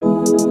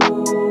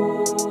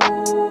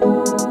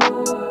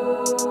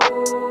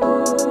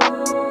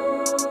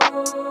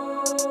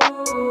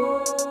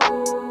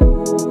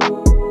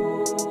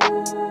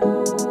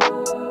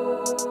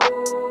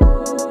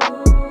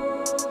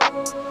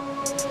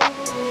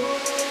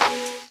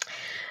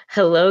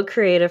Hello,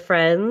 creative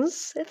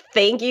friends.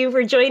 Thank you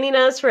for joining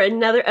us for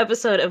another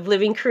episode of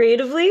Living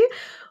Creatively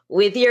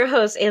with your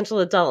host,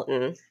 Angela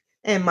Dalton.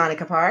 And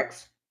Monica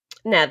Parks.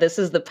 Now, this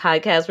is the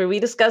podcast where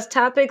we discuss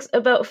topics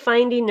about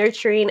finding,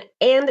 nurturing,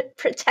 and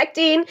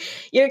protecting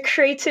your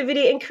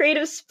creativity and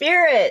creative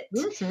spirit.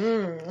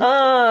 Mm-hmm.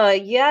 Oh,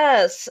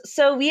 yes.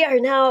 So we are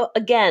now,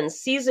 again,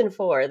 season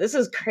 4. This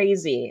is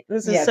crazy.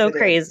 This is so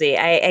crazy.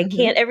 I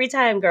can't, every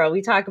time, girl,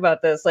 we talk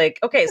about this, like,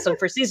 okay, so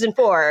for season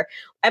 4,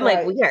 I'm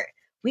like, we are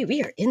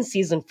in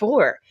season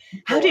 4.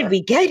 How did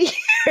we get here?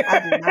 I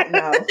do not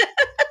know.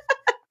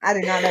 I do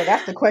not know.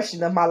 That's the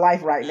question of my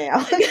life right now.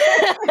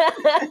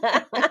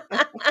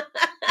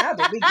 How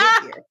did we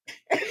get here?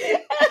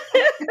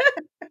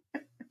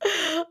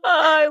 Oh,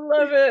 I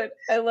love it.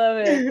 I love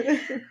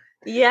it.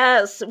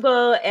 Yes.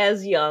 Well,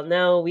 as y'all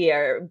know, we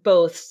are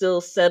both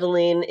still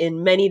settling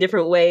in many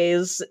different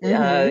ways,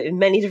 in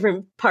many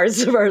different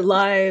parts of our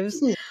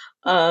lives.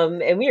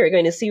 And we are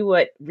going to see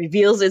what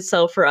reveals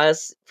itself for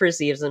us for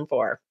season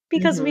 4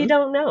 because we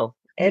don't know.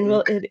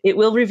 And it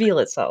will reveal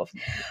itself.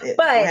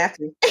 But have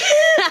to.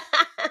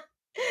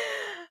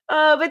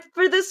 But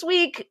for this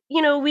week,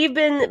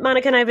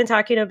 Monica and I have been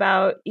talking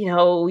about,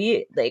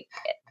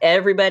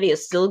 everybody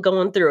is still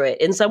going through it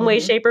in some way,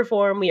 shape, or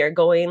form. We are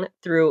going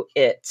through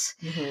it.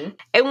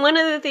 And one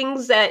of the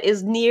things that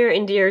is near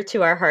and dear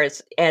to our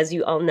hearts, as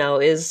you all know,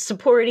 is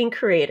supporting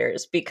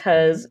creators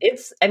because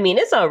it's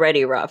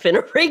already rough in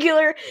a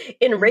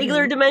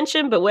regular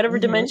dimension, but whatever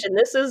dimension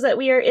this is that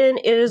we are in,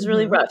 it is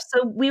really rough.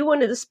 So we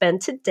wanted to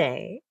spend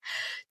today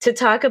to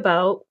talk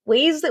about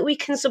ways that we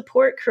can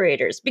support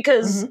creators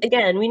because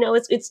again, we know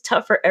it's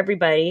tough for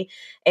everybody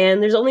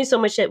and there's only so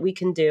much that we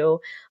can do.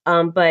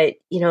 But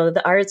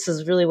the arts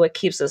is really what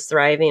keeps us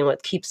thriving,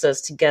 what keeps us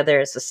together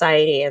as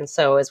society. And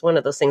so it's one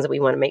of those things that we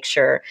want to make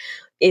sure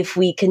if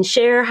we can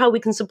share how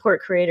we can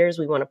support creators,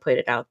 we want to put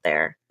it out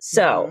there.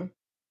 So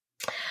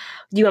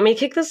do you want me to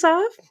kick this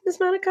off, Ms.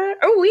 Monica?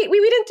 Oh, we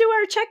didn't do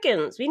our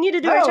check-ins. We need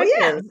to do our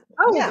check-ins. Yeah.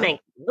 Oh, man,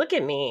 look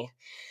at me.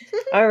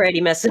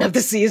 Already messing up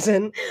the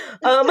season.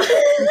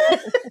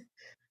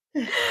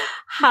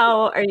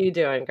 How are you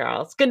doing,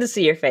 girl? It's good to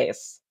see your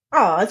face.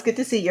 Oh, it's good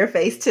to see your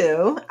face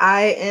too.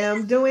 I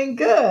am doing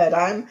good.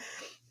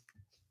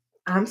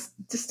 I'm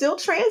still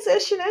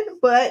transitioning,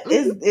 but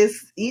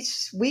is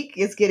each week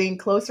is getting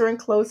closer and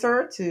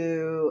closer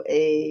to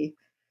a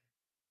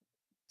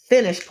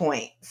finish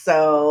point.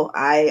 So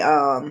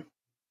I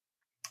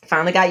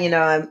finally got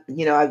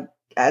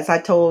as I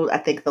told, I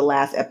think the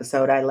last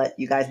episode, I let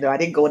you guys know, I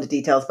didn't go into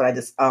details, but I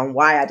just,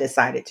 why I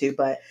decided to,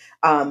 but,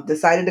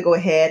 decided to go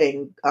ahead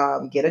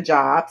and, get a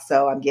job.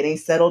 So I'm getting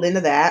settled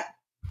into that.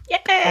 Yay!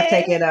 I've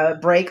taken a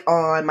break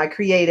on my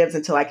creatives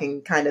until I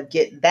can kind of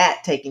get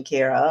that taken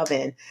care of.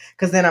 And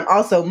cause then I'm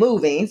also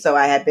moving. So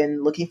I had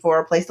been looking for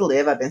a place to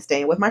live. I've been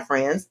staying with my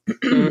friends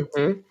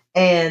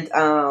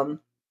and,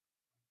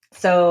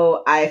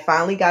 so I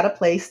finally got a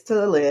place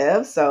to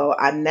live. So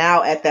I'm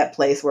now at that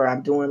place where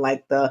I'm doing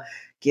like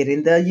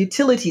getting the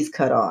utilities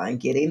cut on,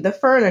 getting the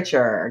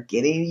furniture,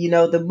 getting,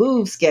 the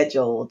move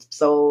scheduled.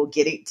 So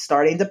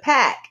starting to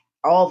pack,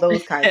 all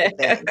those kinds of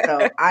things.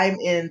 So I'm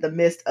in the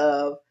midst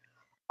of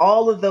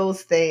all of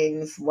those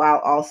things while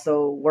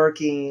also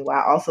working,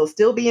 while also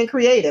still being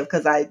creative.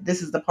 Cause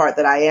this is the part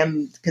that I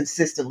am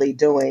consistently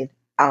doing,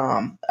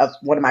 of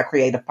one of my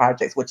creative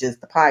projects, which is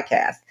the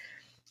podcast.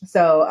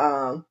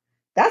 So,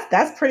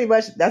 that's pretty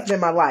much, that's been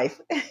my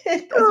life.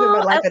 That's been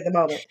my life at the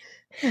moment.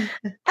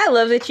 I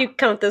love that you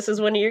count this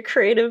as one of your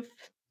creative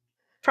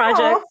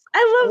projects.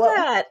 I love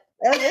that.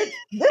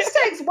 This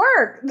takes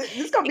work. This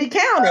is going to be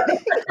counted.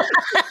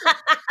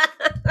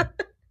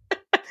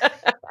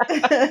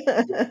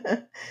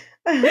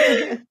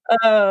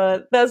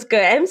 That's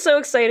good. I'm so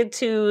excited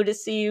to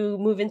see you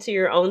move into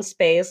your own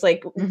space.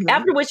 Like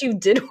after what you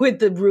did with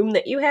the room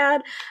that you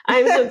had,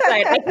 I'm so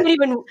excited.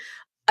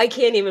 I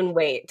can't even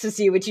wait to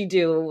see what you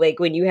do. Like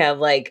when you have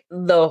like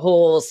the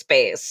whole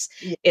space,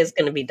 it's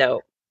going to be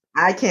dope.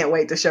 I can't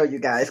wait to show you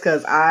guys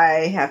because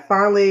I have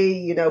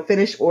finally,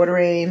 finished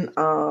ordering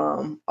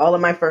all of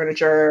my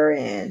furniture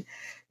and,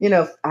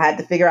 I had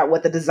to figure out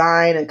what the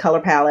design and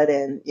color palette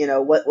and,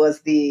 what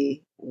was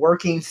the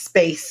working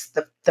space,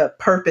 the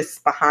purpose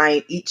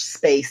behind each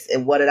space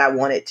and what did I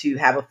want it to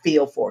have a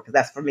feel for? Because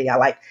that's for me. I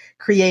like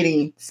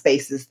creating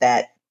spaces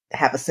that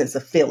have a sense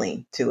of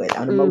feeling to it,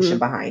 an emotion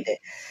behind it.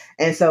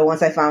 And so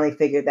once I finally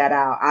figured that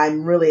out,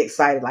 I'm really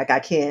excited. Like, I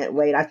can't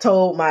wait. I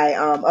told my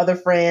other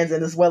friends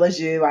and as well as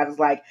you, I was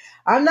like,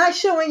 I'm not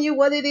showing you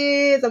what it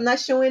is. I'm not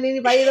showing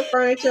anybody the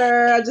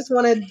furniture. I just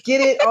want to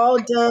get it all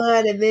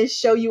done and then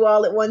show you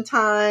all at one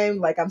time.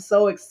 Like, I'm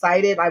so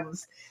excited. I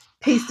was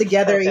pieced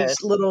together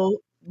each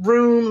little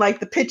room, like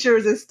the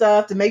pictures and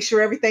stuff to make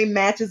sure everything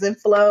matches and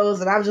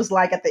flows. And I was just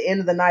like, at the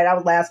end of the night,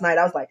 last night,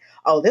 I was like,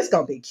 oh, this is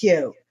going to be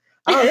cute.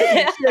 Oh,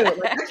 this is cute.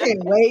 Like, I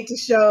can't wait to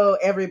show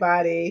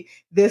everybody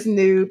this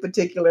new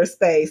particular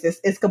space.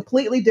 It's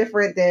completely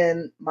different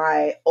than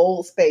my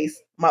old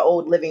space, my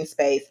old living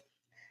space.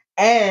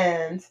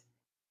 And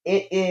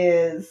it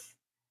is,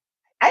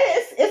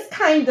 it's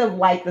kind of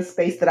like the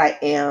space that I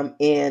am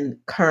in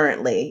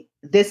currently.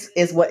 This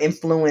is what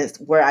influenced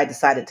where I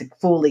decided to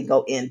fully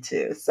go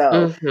into.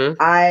 So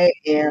I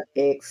am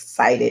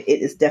excited.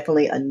 It is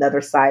definitely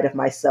another side of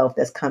myself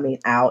that's coming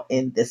out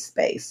in this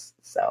space.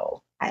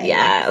 So I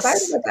am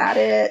excited about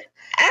it.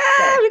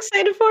 I'm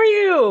excited for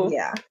you.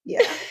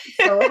 Yeah.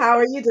 So how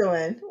are you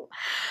doing?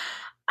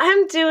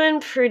 I'm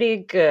doing pretty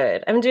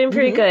good.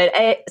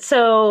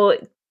 So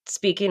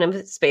speaking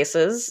of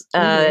spaces,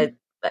 I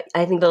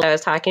think I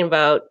was talking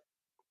about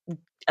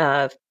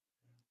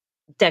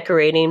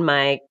decorating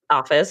my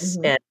office,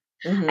 and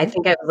I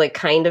think I was like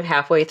kind of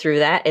halfway through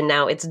that, and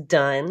now it's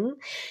done.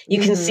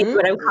 You can see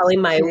what I'm calling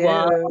my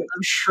wall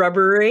of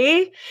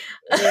shrubbery.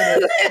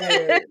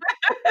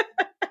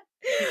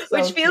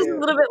 Which feels a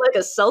little bit like a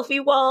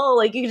selfie wall.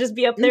 Like you can just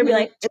be up there and be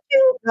like,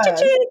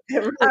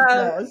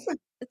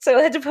 so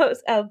I had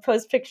to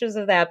post pictures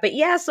of that. But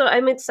yeah, so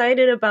I'm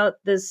excited about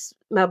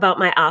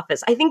my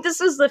office. I think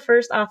this is the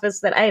first office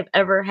that I've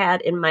ever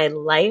had in my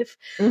life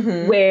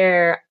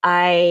where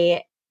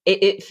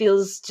it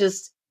feels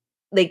just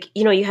like,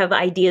 you have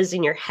ideas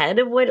in your head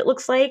of what it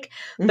looks like,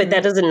 but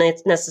that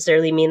doesn't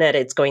necessarily mean that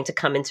it's going to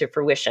come into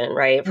fruition,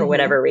 right? For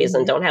whatever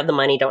reason, don't have the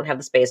money, don't have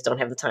the space, don't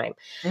have the time.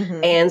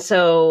 And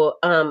so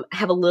I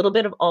have a little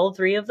bit of all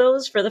three of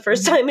those for the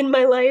first time in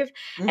my life.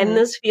 And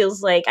this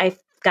feels like I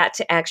got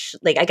to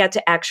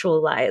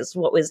actualize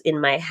what was in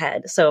my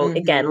head. So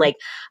again, like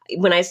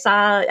when I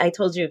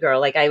told you, girl,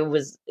 like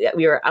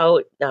we were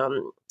out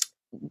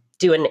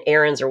doing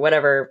errands or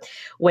whatever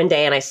one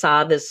day, and I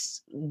saw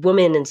this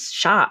woman in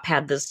shop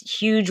had this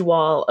huge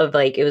wall of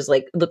it's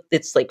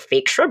like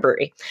fake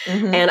shrubbery.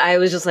 And I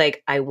was just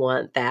like, I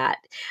want that.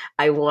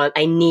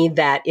 I need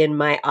that in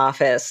my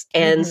office.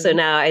 And so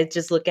now I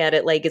just look at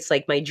it like it's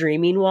like my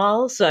dreaming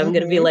wall. So I'm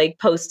going to be like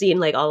posting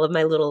like all of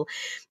my little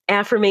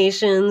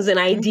affirmations and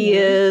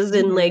ideas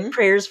and like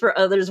prayers for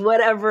others,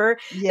 whatever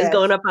is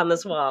going up on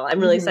this wall. I'm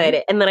really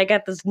excited. And then I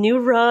got this new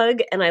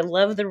rug, and I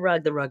love the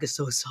rug. The rug is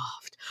so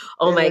soft.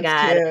 Oh my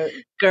God,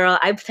 girl,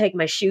 I take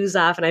my shoes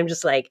off and I'm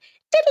just like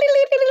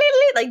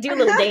do a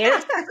little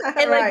dance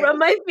and like rub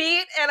my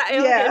feet, and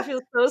I feel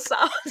so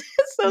soft.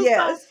 So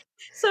soft.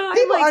 So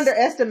people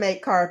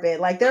underestimate carpet.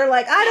 Like they're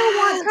like, I don't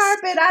want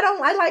carpet.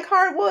 I like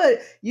hardwood.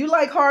 You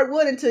like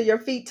hardwood until your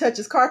feet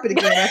touches carpet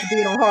again after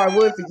being on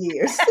hardwood for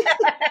years.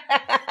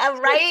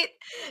 Right?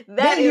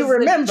 Then you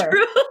remember.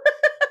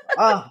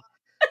 Oh,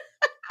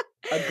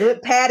 a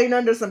good padding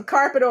under some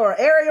carpet or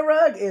area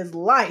rug is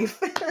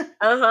life.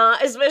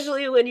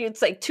 Especially when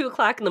it's like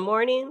 2:00 in the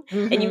morning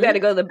and you got to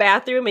go to the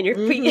bathroom and your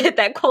feet hit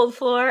that cold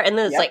floor, and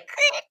then it's like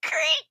creak,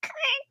 creak,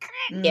 creak,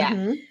 creak.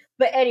 Yeah.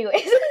 But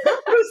anyways,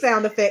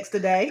 sound effects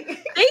today.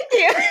 Thank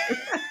you.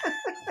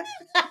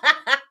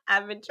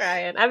 I've been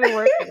trying. I've been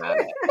working on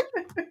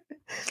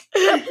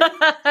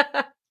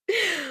it.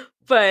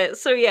 But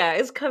so yeah,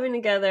 it's coming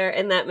together,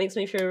 and that makes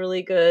me feel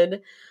really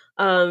good.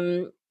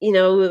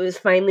 It was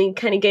finally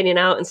kind of getting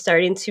out and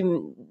starting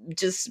to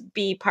just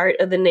be part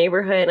of the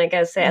neighborhood. And I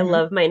gotta say, I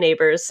love my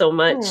neighbors so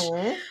much.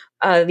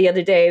 The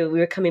other day we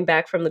were coming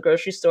back from the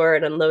grocery store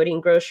and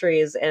unloading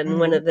groceries, and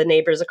one of the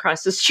neighbors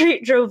across the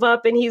street drove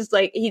up, and he's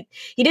like, he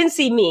didn't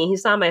see me. He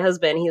saw my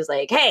husband. He was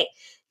like, "Hey,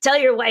 tell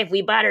your wife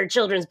we bought her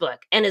children's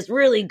book and it's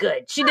really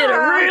good. She did a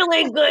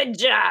really good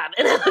job."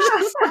 And I was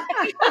just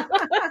like,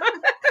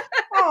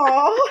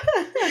 oh,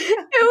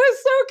 it was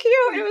so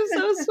cute. It was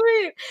so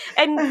sweet.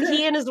 And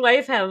he and his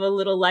wife have a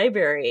little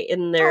library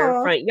in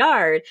their front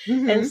yard.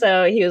 And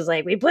so he was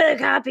like, "We put a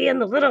copy in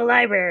the little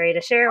library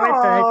to share with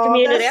the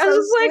community." I was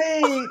just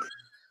like,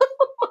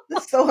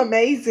 that's so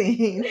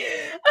amazing.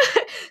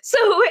 So,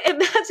 and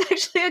that's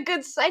actually a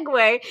good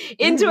segue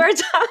into our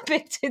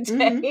topic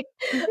today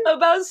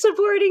about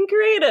supporting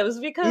creatives,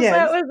 because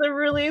that was a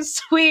really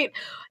sweet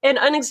and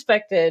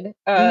unexpected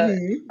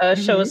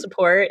show of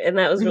support, and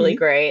that was really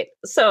great.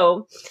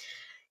 So,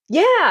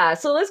 yeah,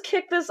 so let's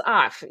kick this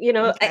off.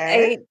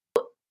 I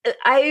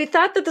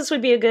thought that this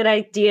would be a good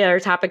idea or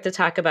topic to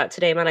talk about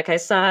today, Monica.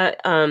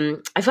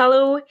 I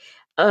follow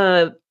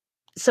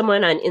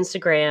someone on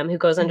Instagram who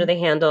goes under the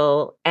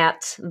handle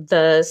at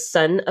the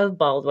Son of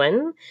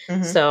Baldwin.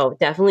 So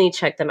definitely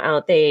check them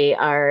out. They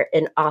are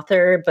an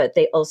author, but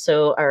they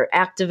also are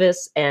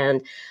activists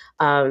and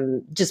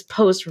just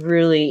post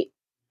really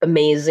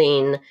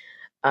amazing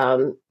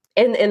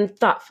and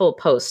thoughtful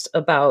posts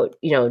about,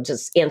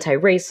 just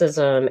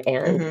anti-racism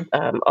and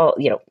all,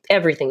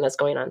 everything that's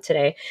going on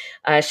today.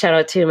 Shout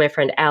out to my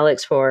friend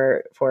Alex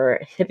for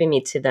hipping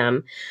me to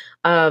them.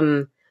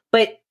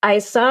 But I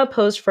saw a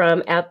post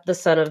from at the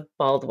Son of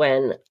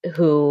Baldwin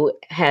who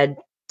had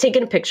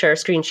taken a picture, a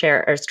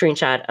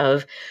screenshot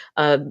of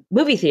a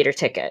movie theater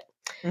ticket.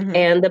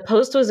 And the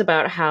post was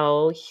about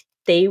how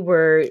they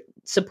were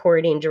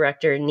supporting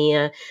director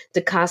Nia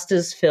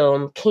DaCosta's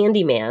film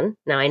Candyman.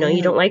 Now, I know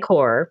you don't like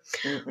horror,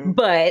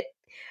 but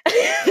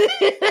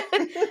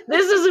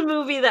this is a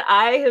movie that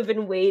I have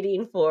been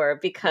waiting for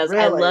because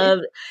I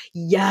loved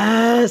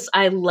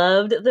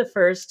the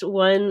first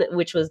one,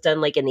 which was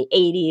done like in the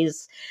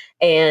 80s.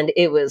 and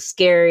it was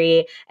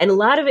scary. And a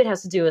lot of it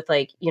has to do with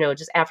like,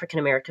 just African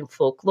American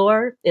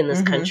folklore in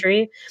this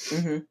country.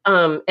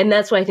 And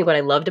that's why I think what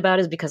I loved about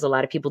it is because a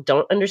lot of people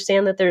don't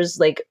understand that there's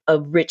like a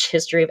rich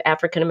history of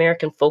African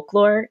American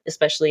folklore,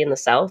 especially in the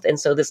South. And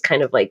so this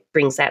kind of like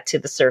brings that to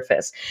the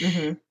surface.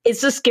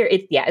 It's a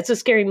scary, it's a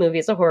scary movie.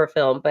 It's a horror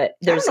film, but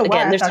there's some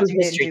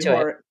history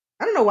to it.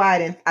 I don't know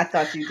why I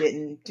thought you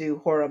didn't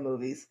do horror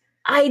movies.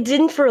 I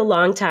didn't for a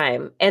long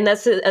time. And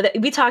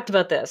we talked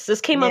about this.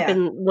 This came up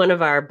in one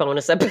of our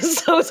bonus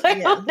episodes. I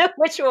don't know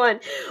which one,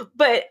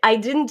 but I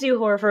didn't do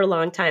horror for a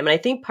long time. And I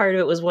think part of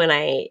it was when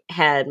I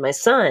had my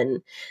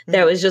son,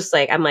 that was just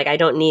like, I'm like, I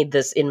don't need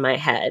this in my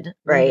head,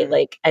 right?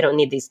 Like, I don't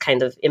need these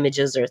kind of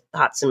images or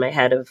thoughts in my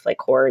head of like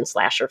horror and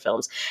slasher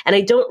films. And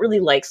I don't really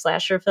like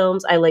slasher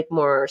films. I like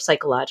more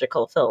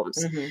psychological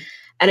films.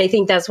 And I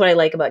think that's what I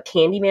like about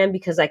Candyman,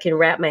 because I can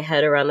wrap my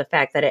head around the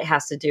fact that it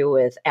has to do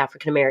with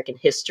African American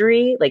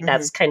history. Like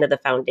that's kind of the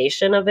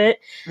foundation of it.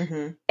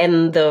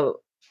 And the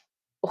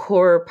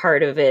horror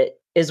part of it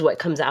is what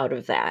comes out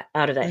of that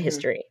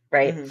history,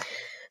 right?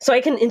 So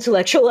I can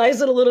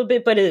intellectualize it a little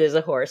bit, but it is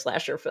a horror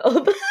slasher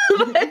film.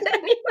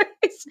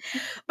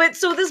 But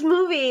so this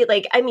movie,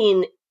 like, I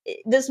mean,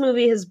 this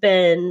movie has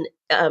been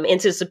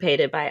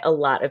anticipated by a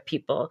lot of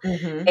people,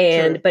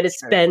 but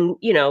it's been,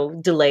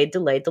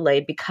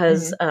 delayed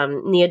because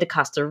Nia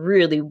DaCosta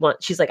really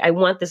she's like, I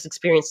want this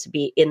experience to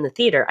be in the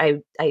theater.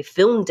 I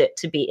filmed it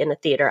to be in a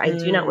theater. I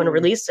do not want to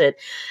release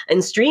it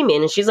in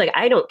streaming. And she's like,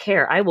 I don't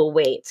care. I will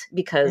wait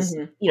because,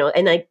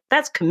 and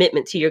that's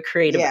commitment to your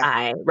creative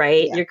eye,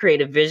 right? Your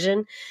creative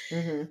vision.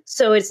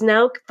 So it's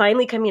now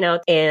finally coming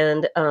out,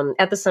 and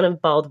At the Son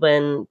of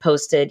Baldwin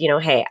posted,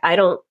 hey,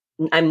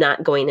 I'm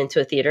not going into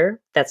a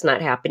theater. That's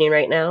not happening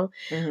right now.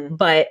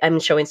 But I'm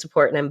showing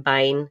support and I'm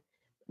buying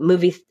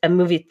a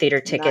movie theater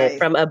ticket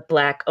from a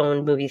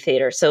Black-owned movie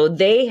theater. So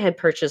they had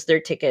purchased their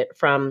ticket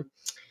from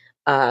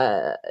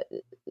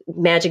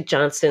Magic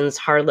Johnson's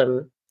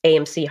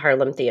AMC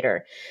Harlem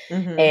Theater.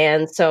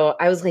 And so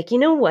I was like, you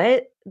know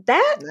what?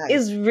 That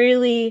is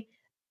really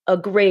a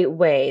great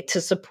way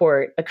to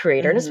support a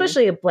creator, and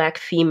especially a Black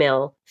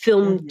female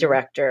film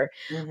director,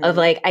 of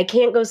like, I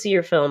can't go see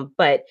your film,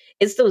 but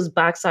it's those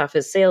box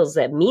office sales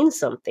that mean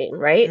something,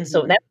 right?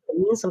 So that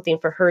means something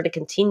for her to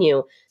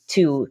continue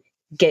to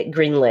get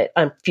greenlit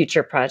on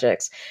future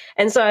projects.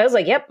 And so I was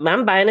like, yep,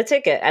 I'm buying a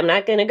ticket. I'm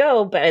not going to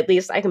go, but at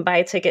least I can buy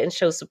a ticket and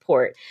show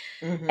support.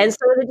 And so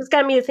it just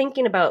got me to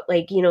thinking about,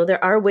 like,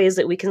 there are ways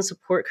that we can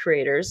support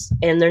creators,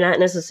 and they're not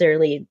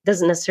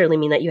doesn't necessarily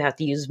mean that you have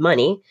to use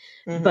money.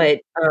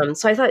 But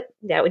so I thought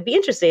that would be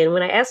interesting. And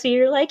when I asked you,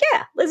 you're like,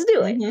 yeah, let's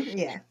do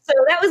it. So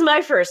that was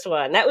my first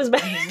one. That was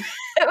my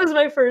that was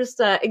my first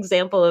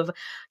example of,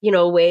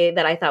 a way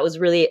that I thought was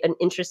really an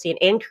interesting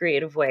and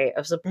creative way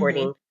of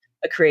supporting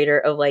a creator,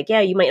 of like, yeah,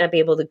 you might not be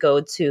able to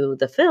go to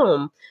the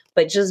film,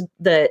 but just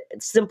the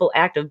simple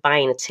act of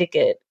buying a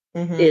ticket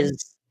it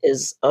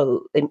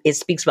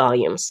speaks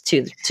volumes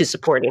to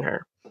supporting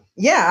her.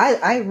 Yeah,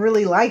 I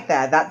really like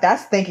that.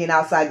 That's thinking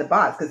outside the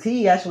box, because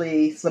he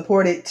actually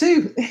supported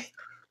two.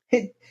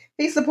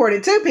 He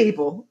supported two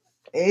people.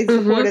 He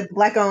supported the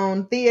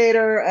Black-owned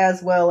theater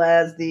as well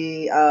as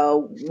the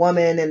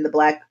woman and the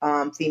Black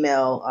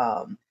female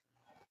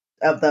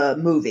of the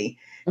movie.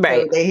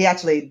 Right. So he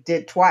actually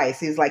did twice.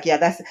 He's like,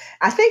 yeah,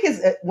 I think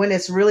when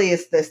it's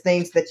the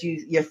things that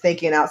you're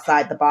thinking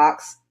outside the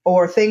box,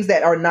 or things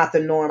that are not the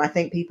norm. I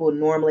think people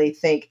normally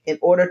think, in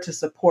order to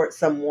support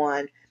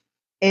someone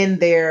in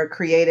their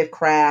creative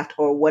craft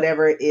or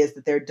whatever it is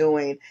that they're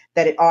doing,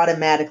 that it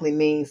automatically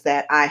means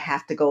that I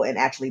have to go and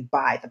actually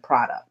buy the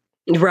product.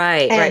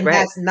 Right.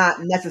 That's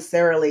not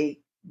necessarily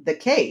the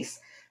case.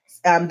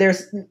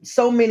 There's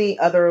so many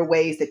other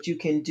ways that you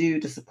can do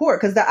to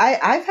support, because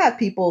I've had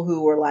people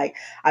who were like,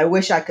 I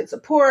wish I could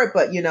support,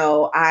 but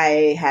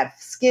I have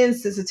skin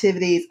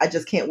sensitivities. I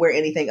just can't wear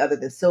anything other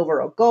than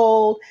silver or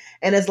gold.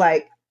 And it's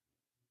like,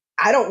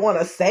 I don't want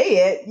to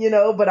say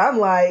it, but I'm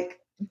like,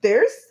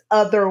 there's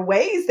other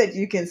ways that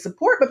you can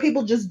support, but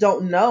people just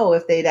don't know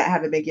if they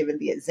haven't been given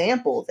the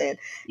examples. And,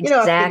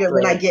 I figure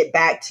when I get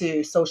back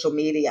to social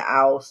media,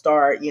 I'll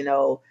start,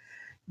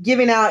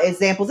 giving out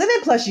examples. And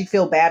then plus you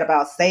feel bad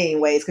about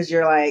saying ways, because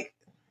you're like,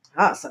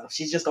 so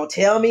she's just going to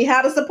tell me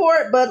how to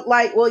support. But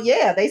like, well,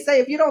 yeah, they say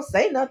if you don't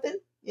say nothing,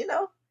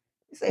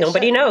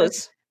 nobody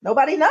knows.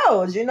 Nobody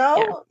knows, Yeah.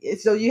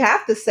 So you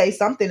have to say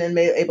something and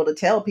be able to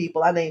tell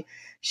people. I mean,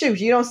 shoot,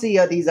 you don't see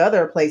these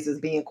other places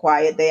being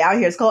quiet. They out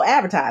here, it's called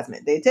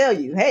advertisement. They tell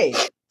you, hey,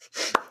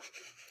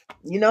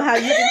 you know how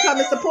you can come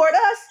and support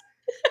us?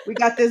 We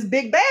got this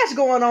big bash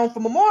going on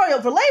for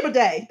Labor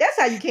Day. That's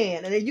how you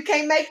can. And if you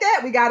can't make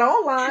that, we got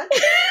online.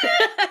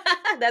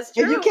 That's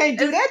true. If you can't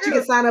do that, you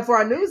can sign up for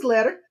our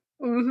newsletter.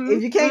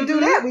 If you can't do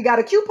that, we got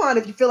a coupon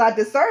if you fill out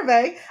this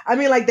survey. I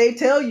mean, like, they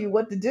tell you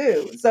what to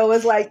do. So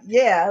it's like,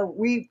 yeah,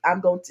 I'm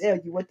going to tell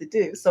you what to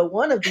do. So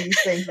one of these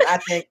things that I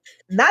think,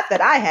 not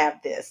that I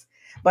have this,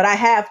 but I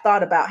have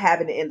thought about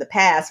having it in the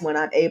past when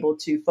I'm able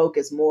to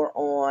focus more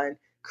on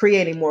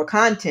creating more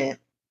content.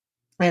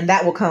 And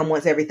that will come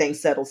once everything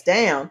settles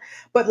down.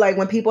 But like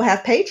when people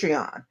have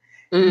Patreon,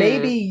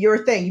 maybe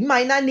your thing, you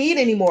might not need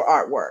any more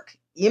artwork.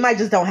 You might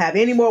just don't have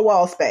any more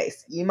wall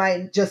space. You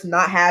might just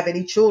not have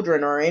any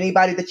children or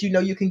anybody that you know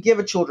you can give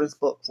a children's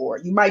book for.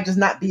 You might just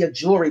not be a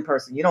jewelry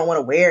person. You don't want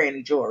to wear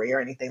any jewelry or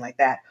anything like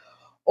that.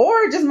 Or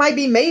it just might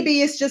be,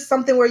 maybe it's just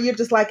something where you're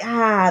just like,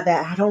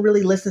 that I don't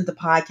really listen to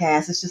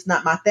podcasts. It's just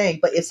not my thing.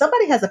 But if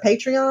somebody has a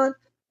Patreon,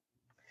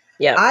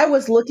 yeah, I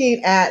was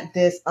looking at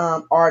this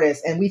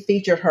artist, and we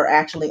featured her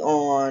actually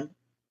on.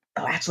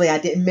 Oh, actually, I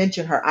didn't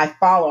mention her. I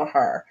follow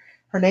her.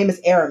 Her name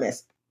is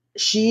Aramis.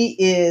 She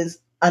is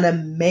an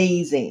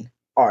amazing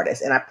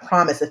artist, and I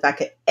promise if I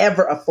could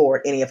ever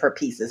afford any of her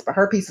pieces, but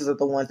her pieces are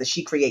the ones that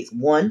she creates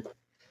one,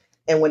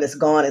 and when it's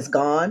gone, it's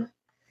gone.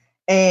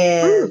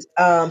 And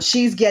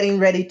she's getting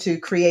ready to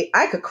create.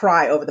 I could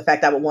cry over the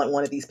fact I would want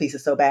one of these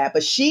pieces so bad,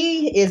 but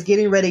she is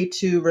getting ready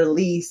to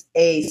release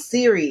a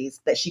series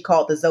that she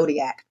called the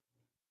Zodiac.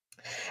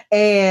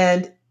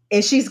 And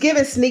she's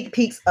given sneak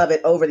peeks of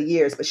it over the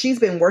years, but she's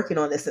been working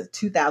on this since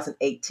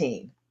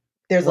 2018.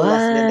 There's a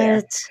lesson in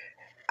there.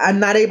 I'm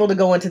not able to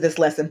go into this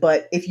lesson,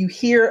 but if you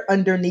hear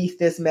underneath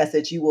this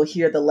message, you will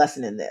hear the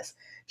lesson in this.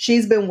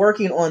 She's been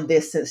working on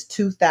this since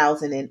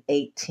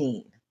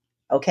 2018.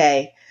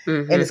 Okay.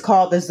 And it's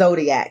called the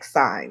Zodiac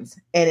Signs.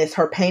 And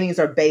her paintings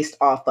are based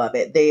off of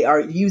it. They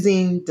are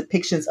using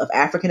depictions of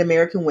African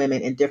American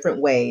women in different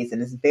ways.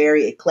 And it's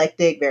very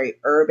eclectic, very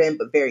urban,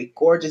 but very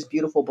gorgeous,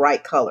 beautiful,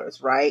 bright colors,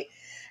 right?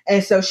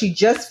 And so she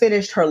just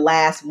finished her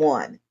last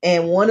one.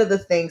 And one of the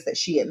things that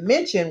she had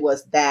mentioned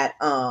was that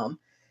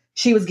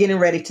she was getting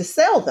ready to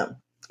sell them.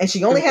 And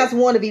she only has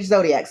one of each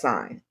zodiac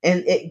sign.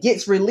 And it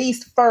gets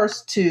released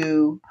first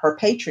to her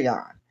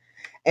Patreon.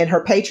 And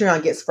her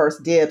Patreon gets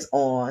first dibs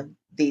on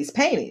these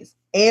paintings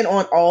and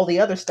on all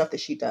the other stuff that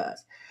she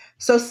does.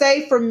 So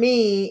say for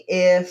me,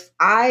 if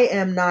I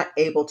am not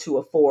able to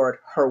afford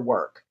her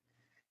work,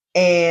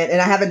 and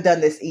I haven't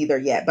done this either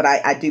yet, but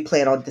I do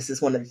plan on, this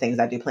is one of the things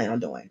I do plan on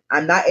doing.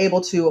 I'm not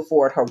able to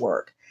afford her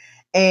work.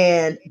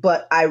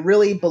 But I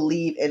really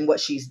believe in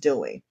what she's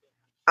doing.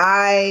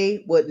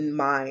 I wouldn't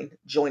mind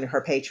joining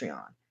her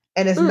Patreon.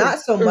 And it's not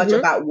so much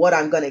about what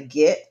I'm going to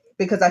get,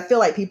 because I feel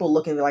like people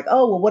looking like,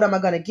 oh, well, what am I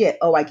going to get?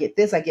 Oh, I get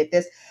this, I get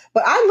this.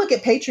 But I look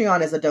at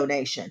Patreon as a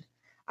donation.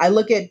 I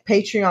look at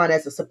Patreon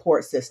as a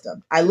support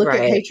system. I look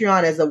at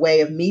Patreon as a way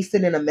of me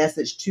sending a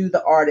message to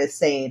the artist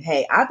saying,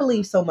 hey, I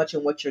believe so much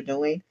in what you're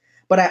doing,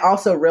 but I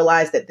also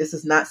realize that this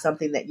is not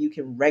something that you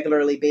can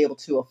regularly be able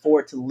to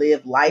afford to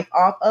live life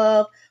off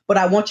of, but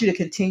I want you to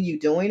continue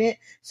doing it.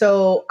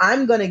 So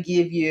I'm going to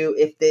give you,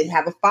 if they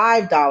have a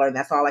 $5 and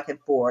that's all I can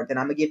afford, then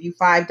I'm going to give you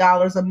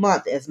 $5 a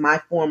month as my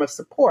form of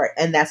support.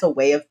 And that's a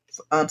way of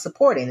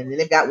supporting. And then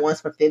they've got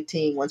ones for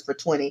 15, ones for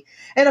 20.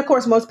 And of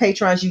course, most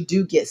patrons, you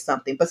do get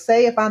something. But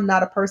say if I'm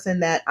not a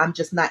person that I'm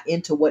just not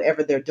into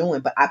whatever they're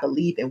doing, but I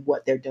believe in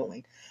what they're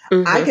doing,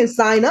 I can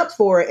sign up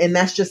for it. And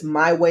that's just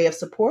my way of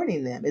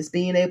supporting them, is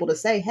being able to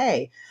say,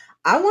 hey,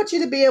 I want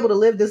you to be able to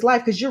live this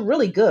life because you're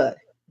really good.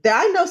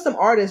 I know some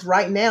artists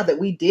right now that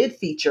we did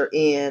feature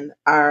in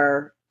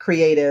our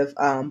creative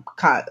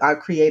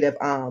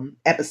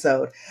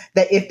episode,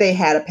 that if they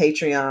had a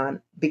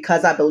Patreon,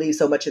 because I believe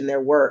so much in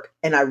their work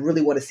and I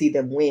really want to see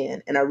them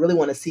win and I really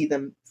want to see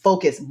them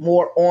focus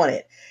more on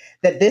it,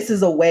 that this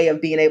is a way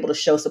of being able to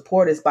show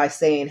support, is by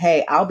saying,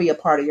 hey, I'll be a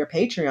part of your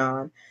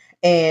Patreon,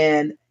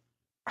 and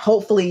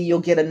hopefully you'll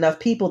get enough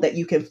people that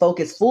you can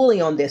focus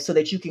fully on this so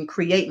that you can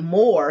create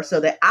more, so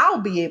that I'll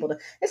be able to,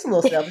 it's a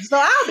little selfish, so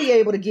I'll be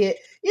able to get,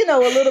 a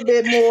little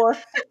bit more,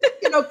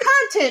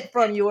 content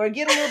from you, or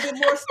get a little bit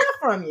more stuff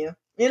from you.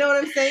 You know what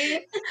I'm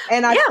saying?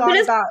 And I thought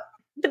about,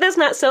 but that's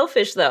not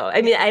selfish, though.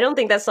 I mean, I don't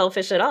think that's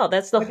selfish at all.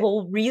 That's the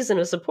whole reason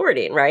of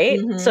supporting, right?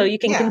 So you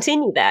can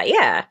continue that.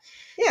 Yeah.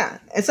 Yeah.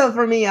 And so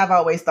for me, I've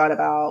always thought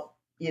about,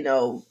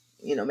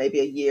 maybe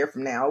a year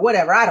from now or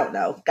whatever. I don't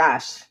know.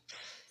 Gosh,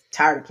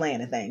 tired of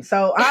planning things.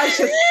 So I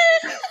just,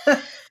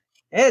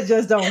 it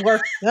just don't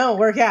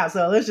work out.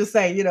 So let's just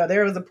say,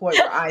 there was a point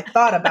where I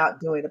thought about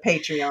doing a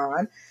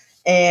Patreon,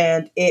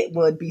 and it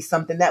would be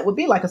something that would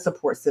be like a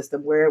support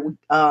system where it would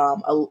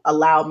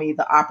allow me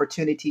the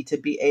opportunity to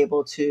be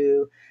able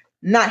to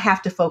not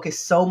have to focus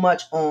so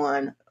much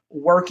on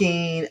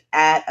working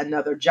at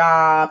another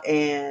job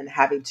and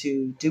having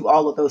to do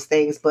all of those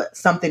things, but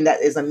something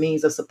that is a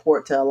means of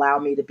support to allow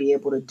me to be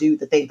able to do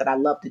the thing that I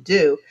love to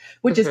do,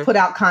 which is put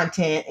out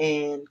content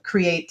and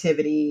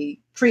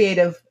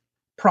creative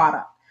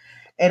product.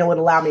 And it would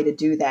allow me to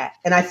do that.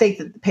 And I think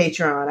that the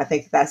Patreon,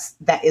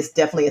 that is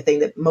definitely a thing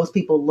that most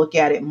people look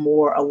at it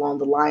more along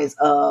the lines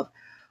of,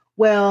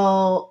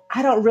 well,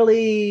 I don't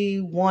really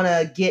want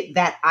to get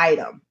that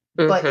item.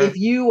 But if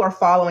you are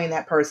following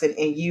that person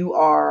and you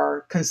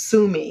are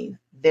consuming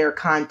their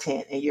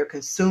content and you're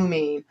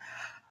consuming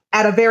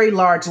at a very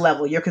large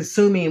level, you're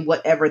consuming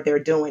whatever they're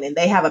doing, and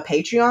they have a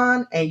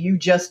Patreon and you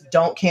just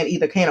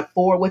can't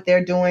afford what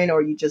they're doing,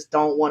 or you just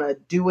don't want to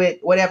do it,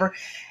 whatever.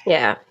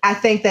 Yeah. I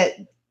think that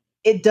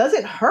it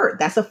doesn't hurt.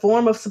 That's a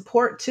form of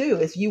support too.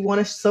 If you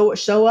want to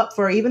show up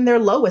for even their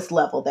lowest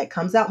level that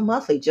comes out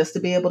monthly, just to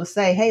be able to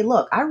say, hey,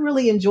 look, I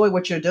really enjoy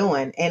what you're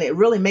doing. And it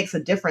really makes a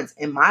difference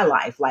in my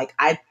life. Like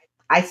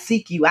I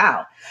seek you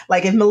out.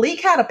 Like if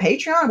Malik had a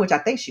Patreon, which I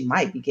think she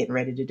might be getting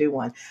ready to do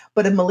one,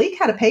 but if Malik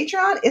had a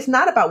Patreon, it's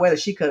not about whether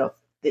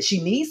that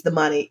she needs the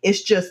money.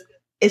 It's just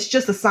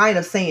a sign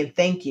of saying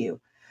thank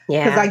you.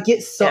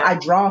 Because I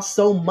draw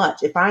so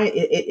much.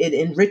 It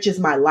enriches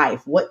my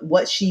life.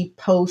 What she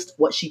posts,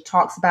 what she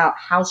talks about,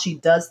 how she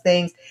does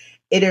things,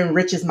 it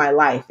enriches my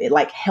life. It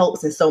like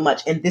helps in so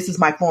much. And this is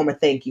my form of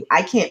thank you.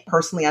 I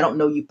don't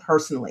know you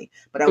personally,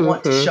 but I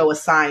want to show a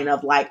sign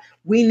of like,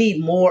 we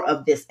need more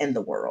of this in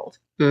the world.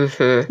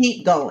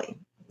 Keep going.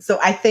 So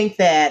I think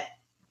that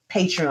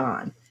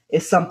Patreon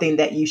is something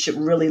that you should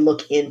really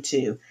look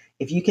into.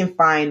 If you can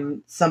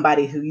find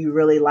somebody who you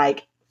really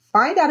like,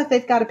 find out if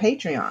they've got a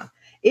Patreon.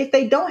 If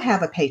they don't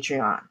have a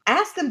Patreon,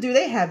 ask them, do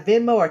they have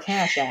Venmo or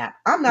Cash App?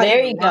 I'm not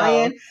even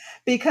lying,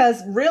 because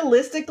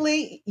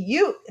realistically,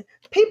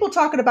 people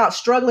talking about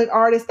struggling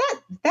artists,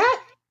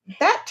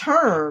 that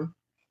term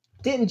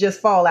didn't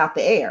just fall out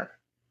the air.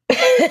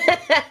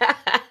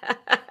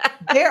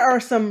 There are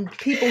some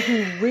people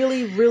who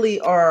really, really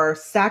are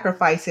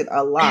sacrificing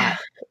a lot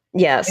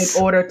in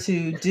order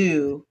to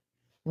do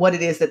what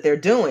it is that they're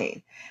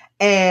doing.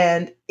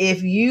 And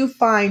if you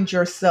find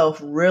yourself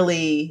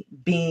really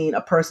being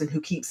a person who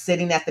keeps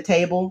sitting at the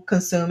table,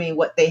 consuming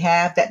what they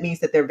have, that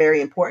means that they're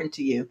very important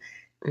to you.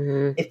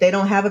 If they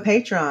don't have a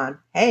Patreon,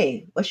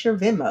 hey, what's your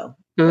Venmo?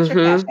 What's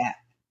your Cash App?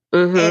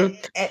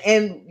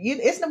 And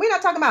we're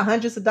not talking about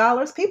hundreds of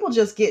dollars. People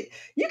just you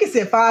can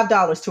send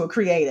 $5 to a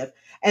creative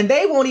and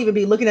they won't even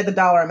be looking at the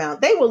dollar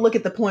amount. They will look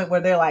at the point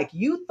where they're like,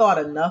 you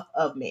thought enough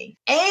of me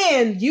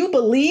and you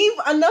believe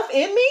enough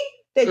in me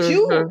that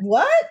you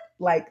what?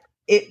 Like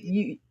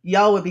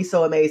y'all would be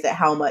so amazed at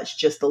how much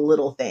just the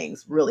little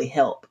things really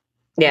help.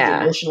 The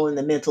emotional and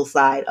the mental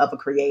side of a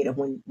creative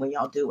when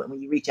y'all do it,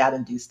 when you reach out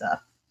and do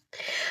stuff.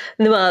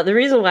 Well, the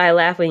reason why I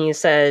laugh when you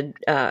said,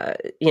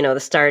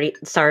 the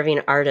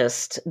starving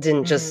artist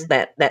didn't just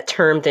that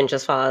term didn't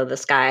just fall out of the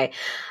sky.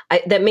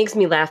 That makes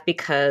me laugh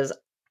because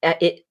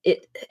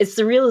it's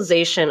the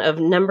realization of,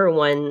 number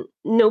one,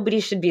 nobody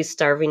should be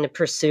starving to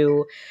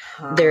pursue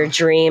their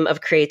dream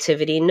of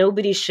creativity.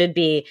 Nobody should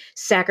be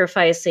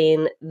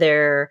sacrificing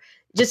their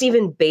just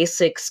even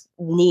basic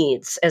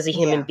needs as a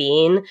human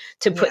being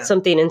to put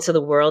something into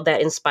the world that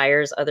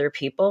inspires other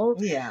people.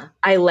 Yeah.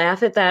 I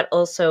laugh at that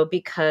also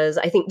because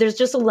I think there's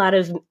just a lot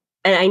of,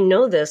 and I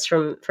know this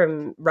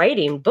from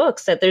writing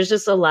books, that there's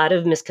just a lot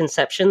of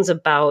misconceptions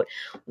about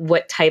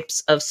what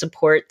types of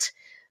support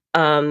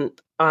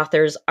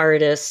authors,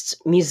 artists,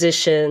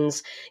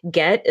 musicians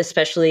get,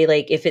 especially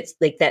like if it's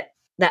like that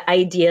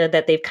idea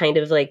that they've kind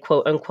of like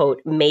quote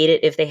unquote made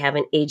it if they have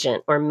an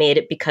agent, or made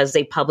it because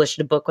they published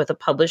a book with a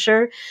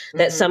publisher,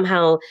 that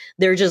somehow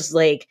they're just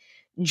like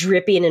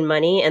dripping in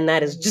money, and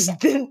that is just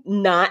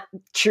not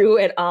true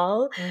at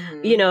all.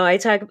 I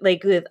talk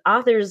like with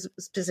authors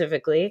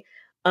specifically,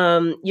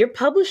 your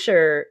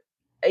publisher,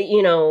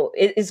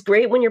 it's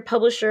great when your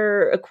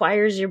publisher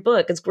acquires your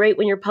book. It's great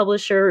when your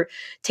publisher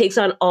takes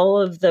on all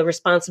of the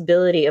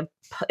responsibility of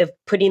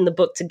putting the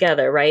book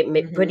together, right?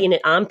 Putting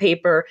it on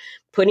paper,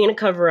 putting a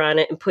cover on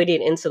it, and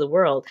putting it into the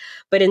world.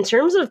 But in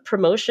terms of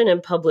promotion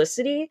and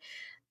publicity,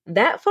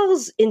 that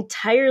falls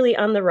entirely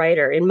on the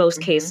writer in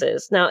most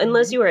cases. Now,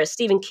 unless you are a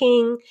Stephen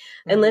King,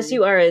 unless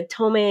you are a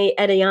Tome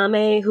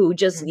Edeyame, who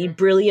just the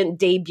brilliant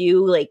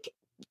debut,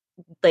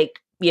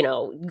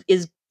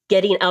 is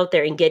getting out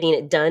there and getting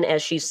it done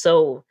as she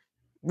so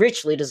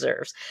richly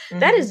deserves.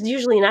 That is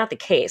usually not the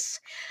case.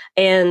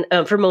 And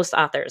for most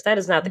authors, that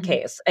is not the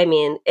case. I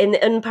mean,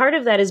 and part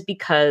of that is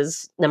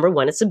because, number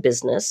one, it's a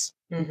business.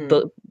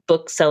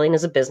 Book selling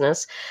is a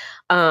business.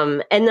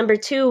 And number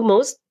two,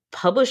 most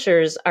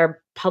publishers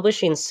are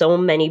publishing so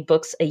many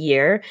books a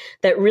year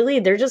that really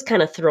they're just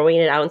kind of throwing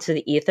it out into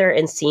the ether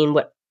and seeing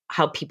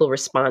how people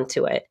respond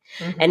to it.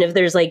 And if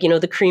there's like,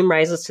 the cream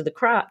rises to the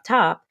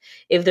top,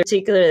 if they're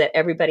particular that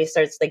everybody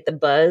starts like the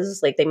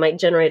buzz, like they might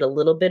generate a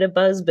little bit of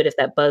buzz, but if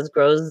that buzz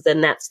grows, then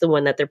that's the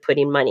one that they're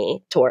putting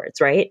money towards,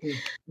 right?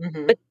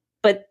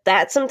 But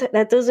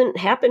that doesn't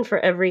happen for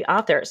every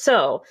author.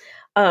 So,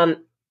 I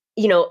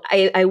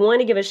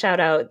want to give a shout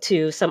out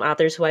to some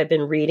authors who I've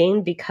been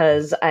reading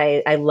because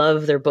I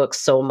love their books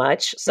so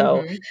much.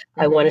 So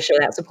I want to show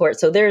that support.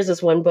 So there's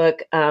this one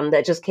book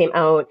that just came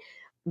out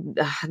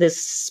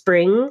this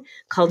spring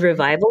called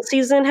Revival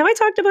Season. Have I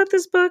talked about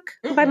this book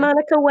by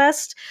Monica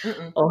West?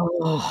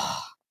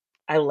 Oh,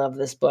 I love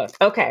this book.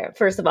 Okay,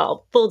 first of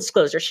all, full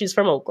disclosure, she's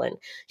from Oakland.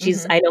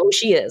 I know who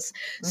she is.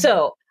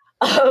 So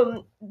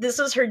this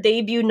is her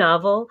debut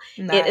novel.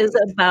 Nice. It is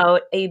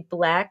about a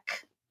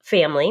Black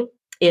family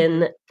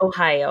in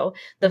Ohio.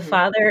 The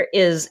father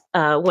is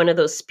one of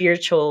those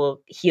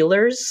spiritual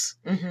healers,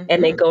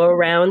 and they go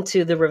around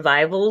to the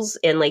revivals,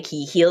 and like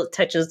he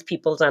touches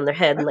people on their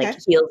head and like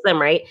heals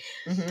them, right?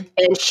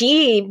 And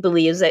she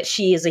believes that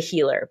she is a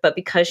healer, but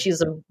because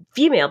she's a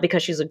female,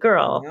 because she's a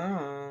girl,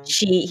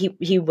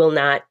 he will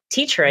not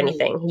teach her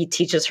anything. He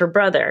teaches her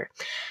brother.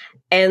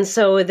 And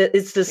so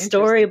it's the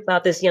story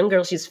about this young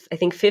girl. She's, I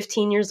think,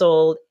 15 years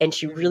old, and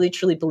she really,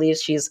 truly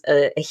believes she's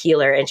a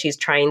healer, and she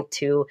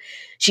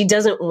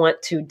doesn't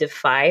want to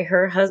defy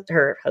her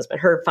husband,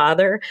 her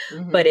father,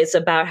 but it's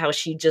about how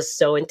she just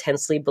so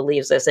intensely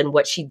believes this and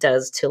what she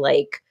does to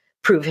like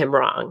prove him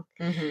wrong.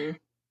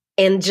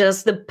 And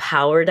just the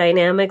power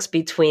dynamics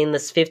between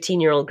this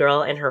 15-year-old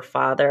girl and her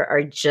father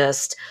are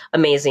just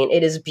amazing.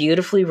 It is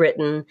beautifully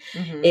written.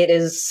 It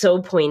is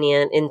so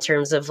poignant in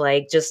terms of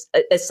like just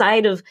a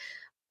side of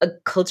a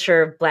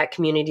culture of Black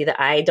community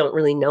that I don't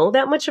really know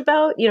that much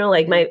about. You know,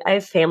 like I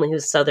have family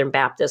who's Southern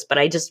Baptist, but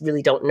I just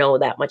really don't know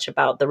that much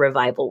about the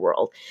revival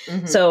world.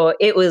 So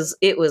it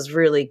was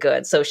really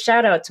good. So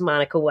shout out to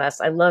Monica West.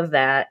 I love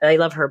that. I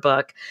love her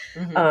book.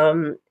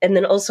 And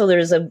then also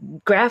there's a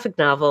graphic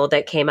novel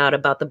that came out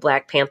about the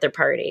Black Panther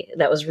Party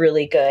that was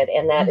really good.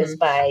 And that is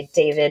by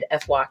David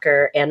F.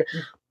 Walker and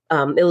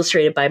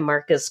illustrated by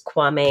Marcus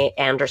Kwame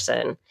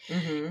Anderson.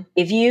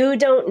 If you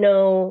don't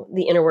know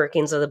the inner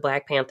workings of the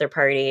Black Panther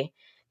Party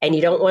and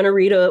you don't want to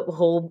read a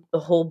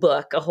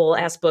whole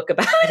ass book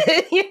about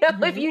it, you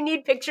know, if you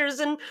need pictures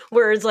and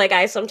words like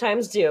I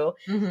sometimes do,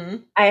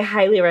 I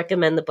highly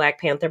recommend the Black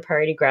Panther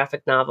Party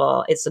graphic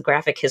novel. It's a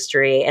graphic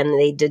history, and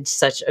they did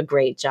such a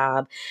great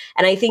job.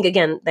 And I think,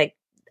 again, like,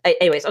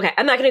 anyways, okay,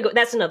 I'm not going to go.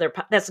 That's another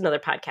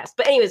podcast.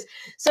 But anyways,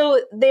 so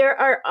there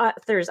are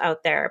authors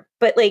out there,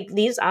 but like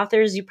these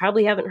authors, you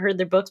probably haven't heard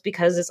their books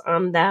because it's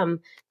on them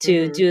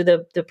to do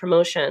the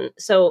promotion.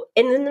 So,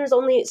 and then there's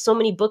only so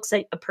many books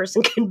that a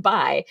person can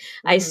buy.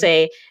 I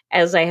say,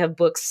 as I have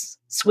books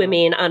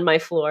swimming on my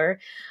floor.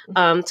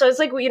 So it's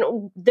like, well, you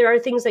know, there are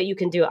things that you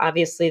can do,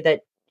 obviously,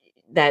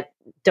 that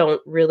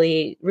don't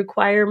really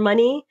require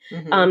money.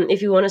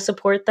 If you want to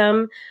support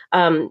them,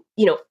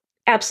 you know,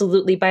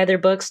 absolutely buy their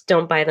books.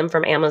 Don't buy them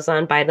from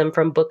Amazon. Buy them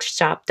from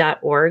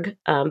bookshop.org.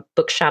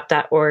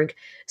 Bookshop.org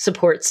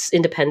supports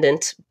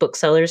independent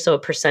booksellers, so a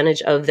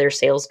percentage of their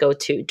sales go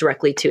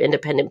directly to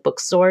independent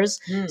bookstores.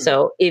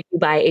 So if you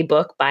buy a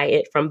book, buy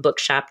it from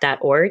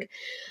bookshop.org.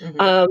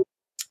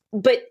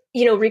 But,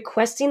 you know,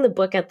 requesting the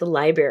book at the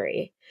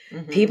library,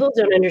 people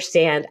don't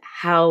understand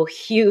how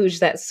huge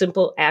that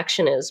simple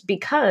action is,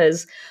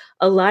 because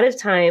a lot of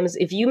times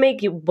if you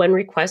make one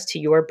request to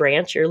your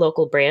branch, your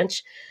local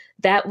branch,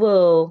 that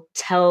will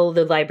tell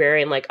the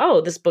librarian like, oh,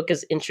 this book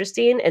is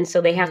interesting. And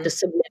so they have to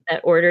submit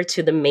that order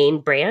to the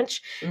main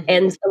branch.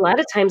 And a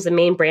lot of times the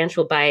main branch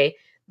will buy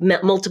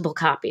multiple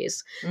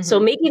copies. So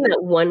making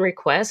that one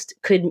request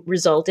could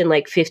result in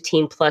like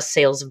 15 plus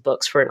sales of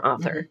books for an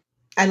author.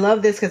 I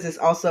love this because it's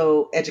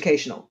also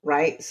educational,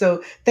 right?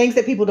 So things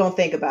that people don't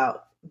think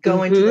about,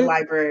 going to the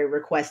library,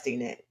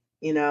 requesting it,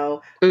 you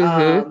know,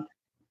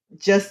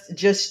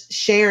 just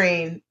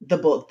sharing the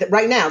book.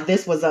 Right now,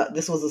 this was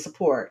a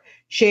support,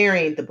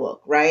 sharing the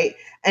book, right?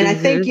 And I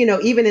think, you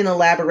know, even in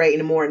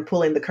elaborating more and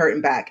pulling the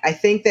curtain back, I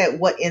think that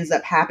what ends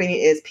up happening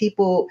is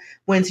people,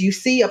 once you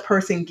see a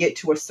person get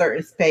to a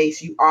certain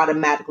space, you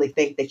automatically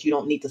think that you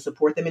don't need to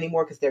support them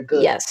anymore because they're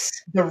good. Yes.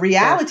 The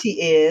reality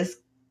is,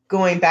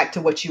 going back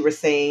to what you were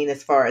saying,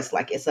 as far as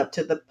like, it's up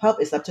to the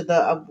it's up to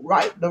the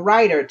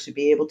writer to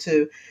be able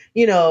to,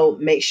 you know,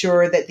 make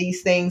sure that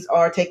these things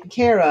are taken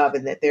care of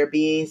and that they're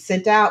being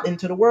sent out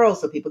into the world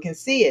so people can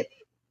see it.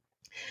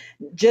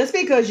 Just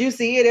because you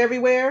see it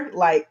everywhere,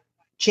 like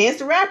Chance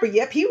the Rapper,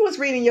 yep, he was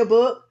reading your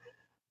book.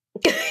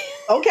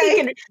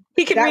 Okay.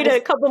 he can read it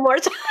a couple more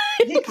times.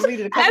 He can read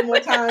it a couple more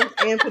times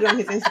and put it on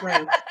his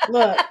Instagram.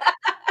 Look.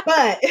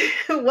 But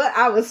what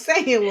I was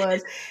saying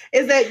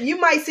is that you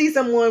might see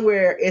someone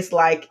where it's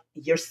like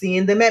you're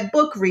seeing them at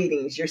book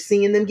readings, you're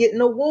seeing them getting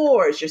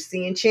awards, you're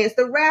seeing Chance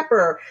the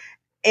Rapper.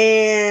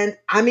 And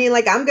I mean,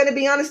 like, I'm going to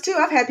be honest too.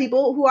 I've had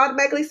people who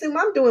automatically assume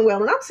I'm doing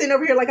well, and I'm sitting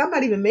over here like I'm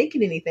not even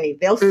making anything.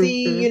 They'll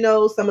see, you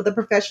know, some of the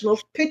professional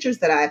pictures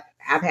that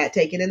I've had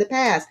taken in the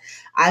past.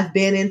 I've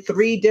been in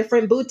 3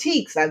 different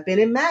boutiques. I've been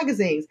in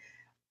magazines.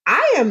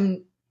 I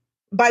am,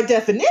 by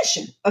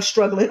definition, a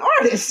struggling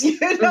artist. You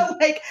know,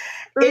 like,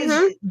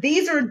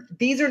 these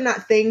are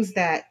not things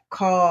that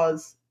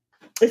cause.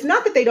 It's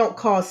not that they don't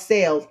cause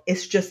sales.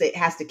 It's just it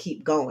has to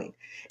keep going.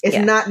 It's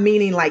not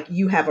meaning like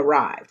you have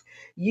arrived.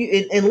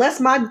 Unless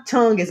my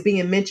tongue is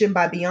being mentioned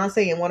by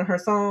Beyonce in one of her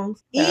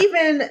songs,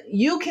 even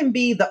you can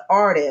be the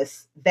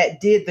artist that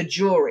did the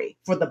jewelry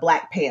for the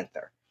Black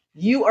Panther.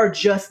 You are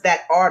just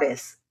that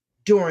artist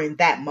during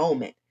that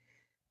moment.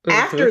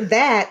 After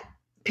that,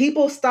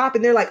 people stop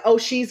and they're like, oh,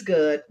 she's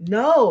good.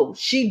 No,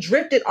 she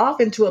drifted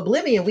off into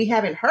oblivion. We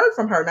haven't heard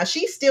from her. Now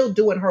she's still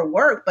doing her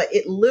work, but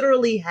it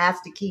literally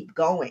has to keep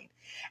going.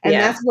 And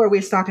that's where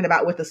we're talking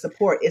about with the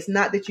support. It's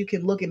not that you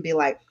can look and be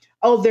like,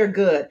 oh, they're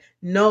good.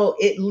 No,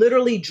 it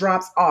literally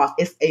drops off.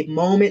 It's a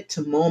moment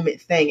to moment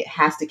thing. It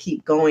has to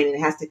keep going, and it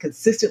has to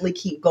consistently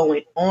keep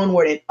going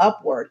onward and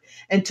upward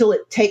until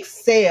it takes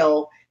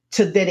sail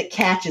to then it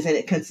catches, and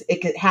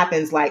it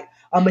happens like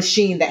a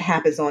machine that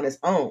happens on its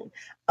own.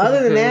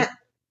 Other than that,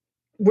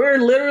 we're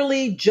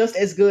literally just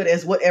as good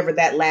as whatever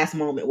that last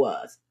moment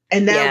was.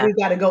 And now Yeah. we've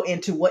got to go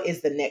into what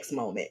is the next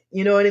moment.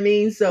 You know what I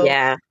mean? So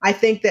Yeah. I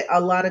think that a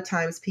lot of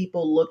times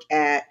people look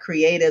at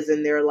creatives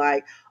and they're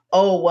like,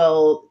 oh,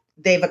 well,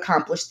 they've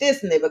accomplished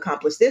this and they've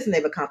accomplished this and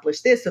they've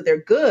accomplished this. So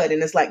they're good.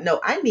 And it's like,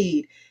 no,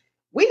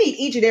 we need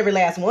each and every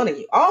last one of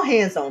you. All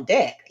hands on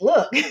deck.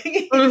 Look, if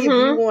you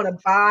Mm-hmm. want to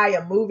buy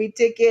a movie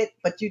ticket,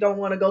 but you don't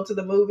want to go to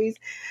the movies,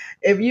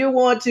 if you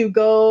want to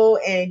go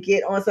and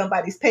get on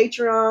somebody's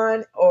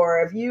Patreon,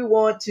 or if you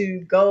want to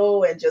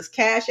go and just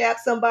cash app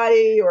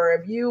somebody, or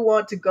if you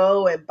want to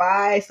go and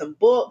buy some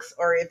books,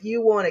 or if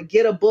you want to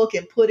get a book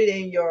and put it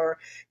in your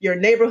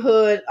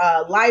neighborhood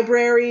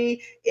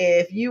library,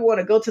 if you want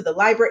to go to the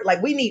library,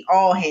 like we need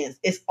all hands.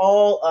 It's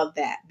all of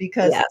that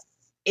because Yes.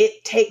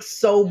 it takes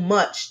so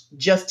much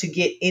just to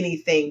get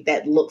anything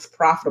that looks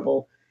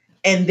profitable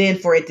and then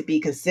for it to be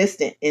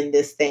consistent in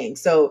this thing.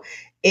 So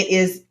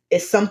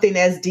it's something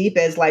as deep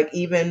as like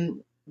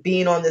even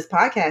being on this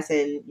podcast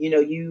and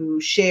you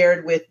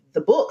shared with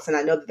the books, and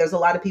I know that there's a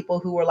lot of people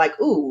who are like,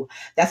 ooh,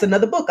 that's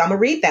another book, I'm gonna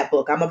read that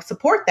book, I'm gonna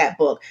support that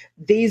book.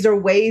 These are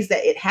ways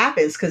that it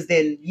happens because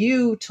then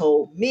you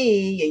told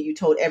me and you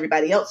told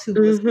everybody else who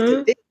listens to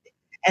Mm-hmm. this.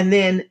 And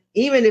then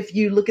even if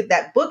you look at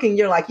that book and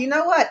you're like, you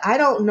know what, I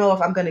don't know if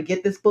I'm going to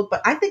get this book,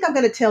 but I think I'm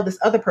going to tell this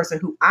other person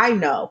who I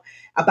know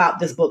about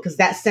this book because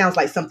that sounds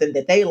like something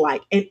that they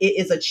like. And it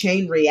is a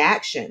chain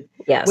reaction,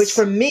 which Yes.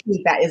 for me,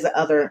 that is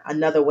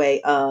another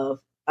way of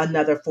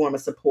another form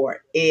of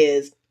support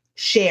is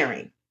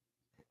sharing.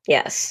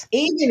 Yes.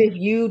 Even if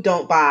you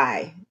don't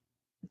buy,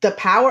 the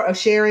power of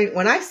sharing.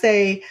 When I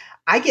say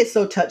I get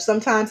so touched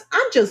sometimes,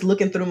 I'm just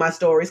looking through my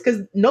stories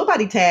because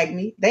nobody tagged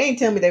me. They ain't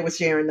tell me they were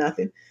sharing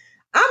nothing.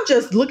 I'm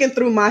just looking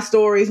through my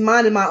stories,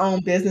 minding my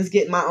own business,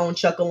 getting my own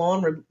chuckle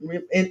on,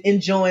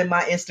 enjoying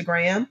my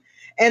Instagram.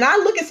 And I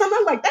look at something,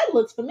 I'm like, that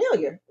looks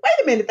familiar. Wait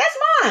a minute, that's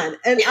mine.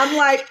 And I'm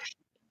like,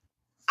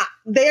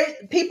 there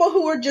people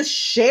who are just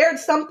shared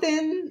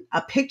something,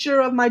 a picture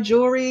of my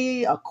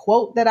jewelry, a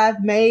quote that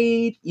I've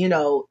made,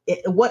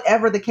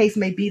 whatever the case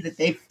may be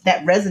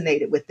that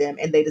resonated with them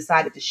and they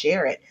decided to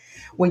share it.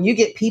 When you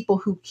get people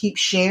who keep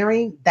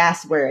sharing,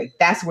 that's where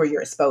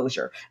your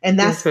exposure, and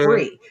that's Mm-hmm.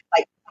 free.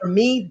 Like for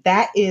me,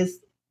 that is,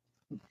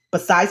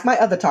 besides my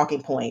other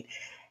talking point,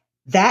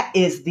 that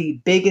is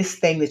the biggest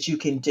thing that you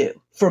can do.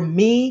 For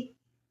me,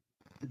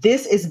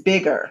 this is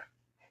bigger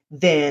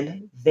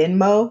than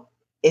Venmo.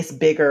 It's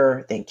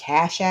bigger than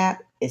Cash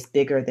App. It's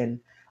bigger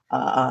than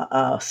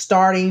a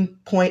starting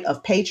point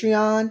of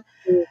Patreon.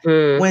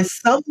 Mm-hmm. When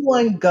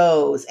someone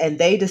goes and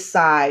they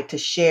decide to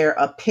share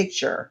a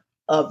picture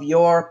of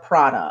your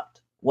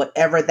product,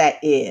 whatever that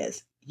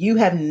is, you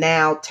have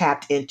now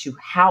tapped into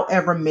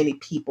however many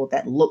people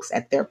that looks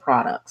at their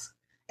products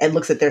and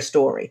looks at their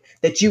story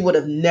that you would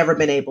have never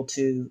been able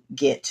to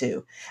get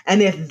to.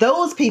 And if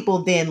those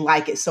people then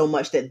like it so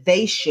much that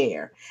they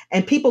share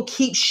and people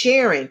keep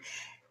sharing,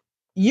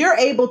 you're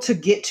able to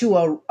get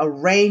to a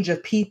range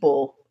of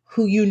people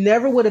who you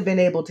never would have been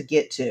able to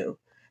get to,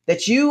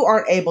 that you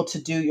aren't able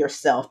to do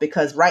yourself,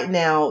 because right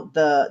now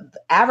the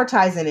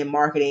advertising and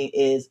marketing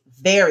is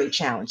very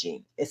challenging,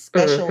 Mm-hmm.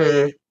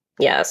 especially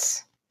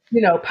Yes.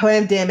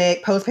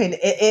 pandemic, post pandemic.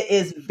 It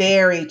is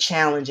very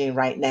challenging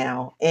right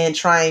now, and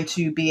trying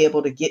to be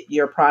able to get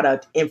your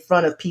product in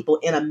front of people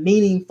in a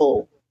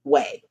meaningful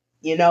way,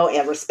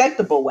 a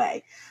respectable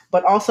way,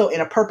 but also in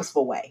a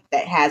purposeful way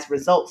that has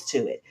results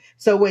to it.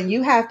 So when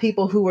you have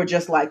people who are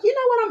just like, you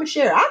know what, I'm gonna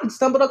share. I've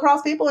stumbled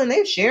across people and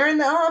they're sharing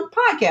the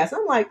podcast.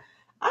 I'm like,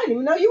 I didn't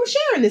even know you were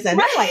sharing this, and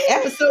they're like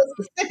episode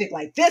specific,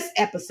 like this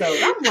episode.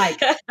 I'm like,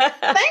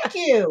 thank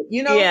you,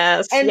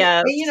 Yes. and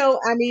Yes.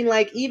 I mean,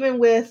 like, even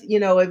with,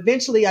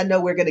 eventually I know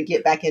we're going to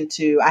get back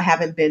into, I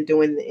haven't been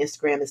doing the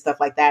Instagram and stuff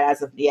like that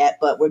as of yet,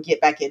 but we'll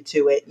get back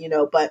into it,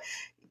 but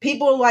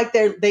people like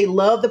they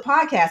love the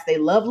podcast. They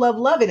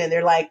love it. And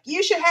they're like,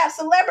 you should have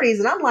celebrities.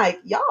 And I'm like,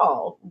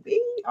 y'all,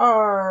 we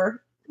are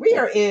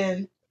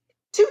in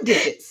two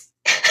digits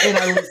in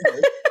our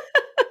listeners.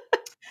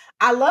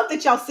 I love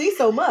that y'all see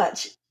so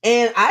much,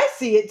 and I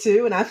see it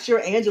too, and I'm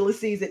sure Angela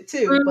sees it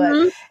too. But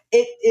Mm-hmm.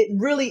 it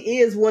really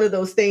is one of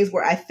those things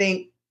where I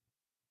think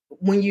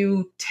when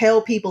you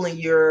tell people and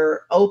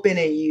you're open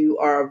and you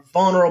are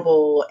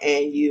vulnerable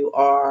and you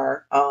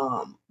are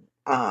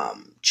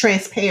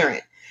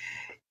transparent,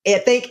 I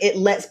think it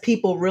lets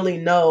people really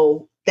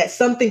know that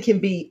something can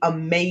be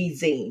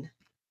amazing.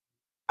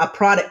 A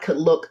product could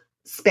look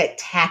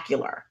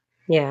spectacular.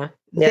 Yeah.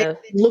 They Yeah.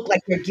 look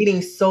like they're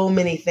getting so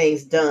many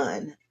things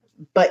done.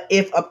 But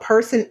if a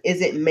person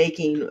isn't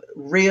making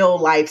real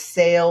life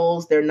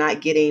sales, they're not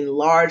getting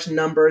large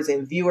numbers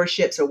and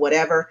viewerships or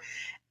whatever,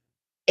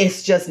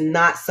 it's just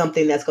not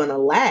something that's going to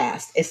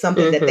last. It's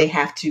something that they Mm-hmm.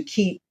 have to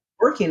keep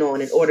working on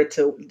in order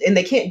to, and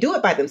they can't do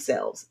it by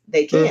themselves.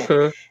 They can't.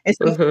 Mm-hmm. And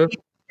so for Mm-hmm. me,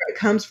 where it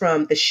comes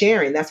from the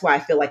sharing. That's why I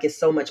feel like it's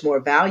so much more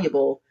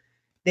valuable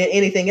than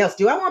anything else.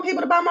 Do I want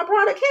people to buy my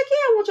product? Heck yeah,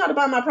 I want y'all to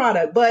buy my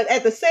product. But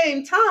at the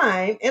same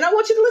time, and I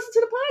want you to listen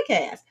to the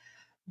podcast.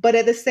 But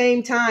at the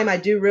same time, I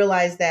do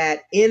realize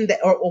that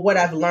or what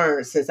I've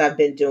learned since I've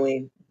been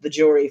doing the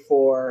jewelry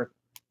for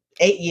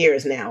 8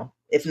 years now,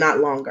 if not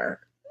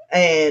longer,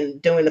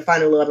 and doing the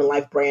Finding Love in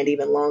Life brand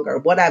even longer,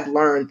 what I've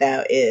learned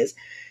though is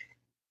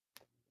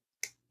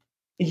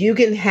you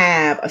can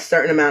have a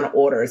certain amount of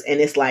orders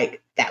and it's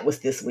like, that was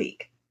this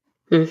week.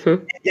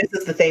 Mm-hmm. This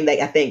is the thing that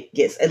I think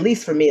gets, at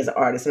least for me as an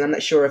artist, and I'm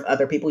not sure if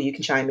other people, you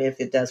can chime in if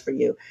it does for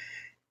you.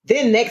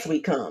 Then next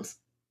week comes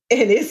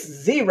and it's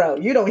zero.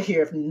 You don't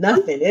hear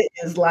nothing. It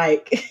is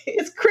like,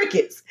 it's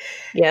crickets.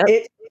 Yeah.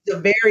 It's a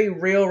very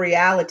real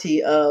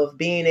reality of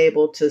being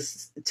able to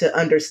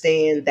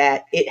understand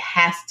that it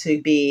has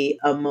to be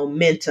a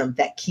momentum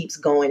that keeps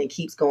going and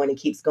keeps going and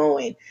keeps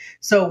going.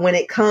 So when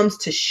it comes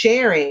to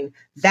sharing,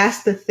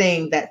 that's the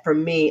thing that for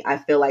me, I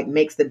feel like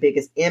makes the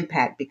biggest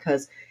impact,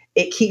 because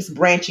it keeps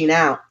branching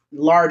out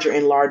larger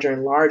and larger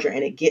and larger,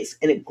 and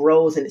it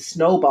grows and it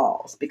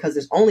snowballs, because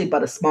there's only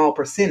but a small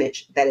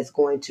percentage that is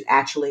going to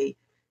actually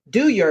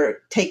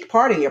take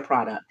part in your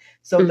product.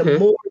 So the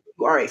more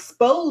you are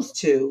exposed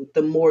to,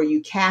 the more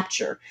you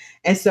capture.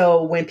 And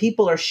so when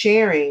people are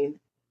sharing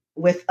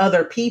with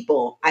other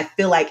people, I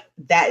feel like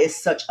that is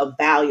such a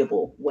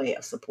valuable way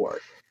of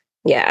support.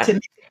 Yeah.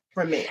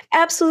 For me.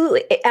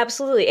 Absolutely.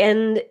 Absolutely.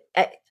 And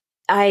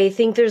I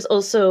think there's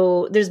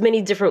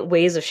many different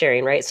ways of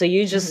sharing, right? So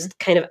you just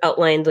kind of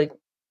outlined like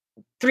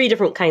 3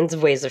 different kinds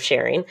of ways of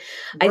sharing.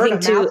 I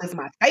think of mouth is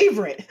my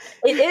favorite.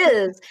 It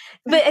is.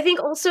 But I think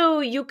also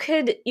you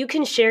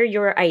can share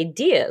your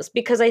ideas,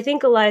 because I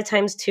think a lot of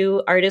times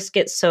too, artists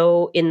get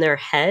so in their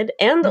head,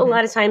 and a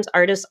lot of times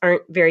artists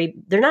they're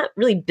not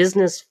really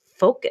business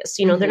focused,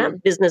 they're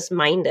not business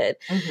minded.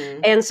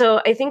 And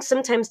so I think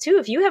sometimes too,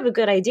 if you have a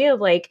good idea of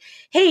like,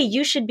 hey,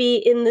 you should be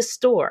in this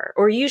store,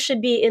 or you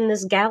should be in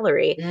this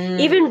gallery,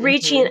 even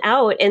reaching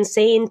out and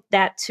saying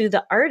that to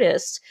the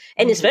artist,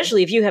 and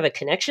especially if you have a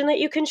connection that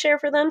you can share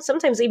for them,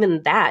 sometimes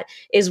even that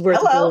is worth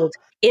gold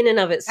in and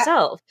of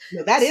itself.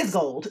 That is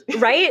gold.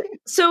 Right?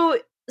 So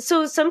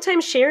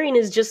sometimes sharing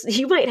is just,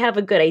 you might have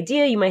a good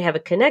idea, you might have a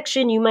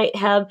connection, you might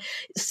have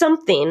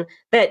something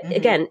that,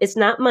 again, it's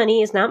not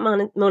money, it's not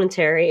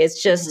monetary,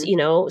 it's just,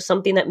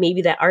 something that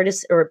maybe that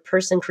artist or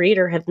person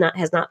creator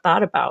has not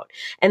thought about.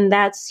 And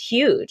that's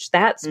huge.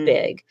 That's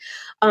big.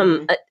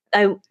 I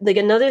like,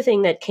 another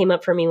thing that came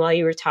up for me while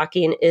you were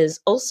talking is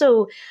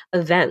also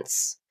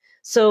events.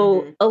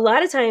 So a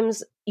lot of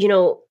times,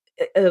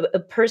 a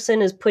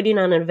person is putting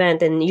on an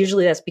event, and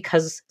usually that's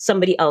because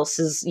somebody else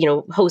is,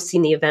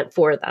 hosting the event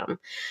for them.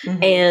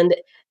 And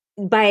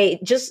I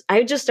just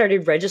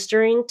started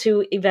registering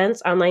to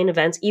online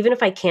events, even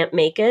if I can't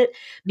make it,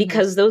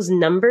 because those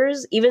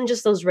numbers, even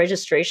just those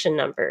registration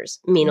numbers,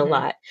 mean a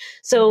lot.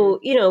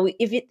 So,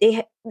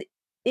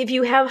 if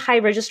you have high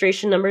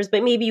registration numbers,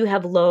 but maybe you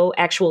have low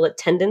actual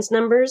attendance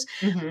numbers,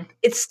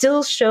 it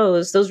still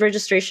shows, those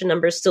registration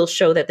numbers still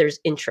show that there's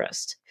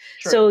interest.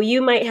 True. So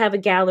you might have a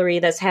gallery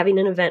that's having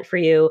an event for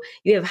you.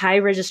 You have high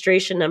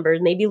registration numbers,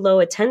 maybe low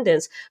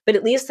attendance, but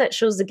at least that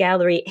shows the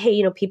gallery,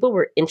 hey, people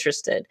were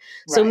interested.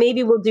 Right. So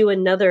maybe we'll do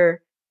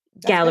another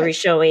gallery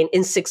showing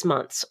in 6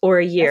 months or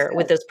a year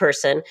with this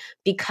person,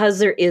 because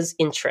there is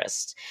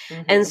interest.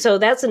 And so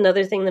that's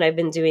another thing that I've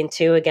been doing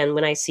too. Again,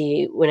 when I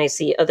see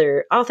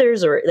other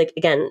authors, or like,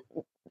 again,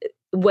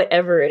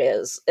 whatever it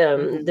is,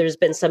 there's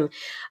been some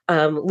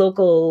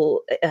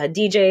local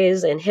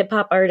DJs and hip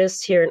hop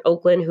artists here in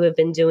Oakland who have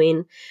been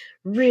doing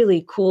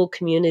really cool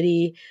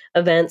community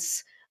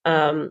events.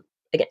 Again,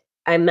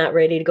 I'm not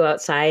ready to go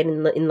outside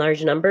in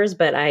large numbers,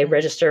 but I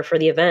register for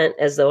the event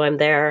as though I'm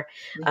there.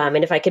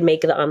 And if I can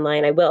make it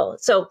online, I will.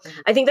 So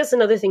I think that's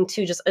another thing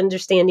too, just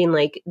understanding,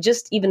 like,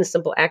 just even the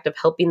simple act of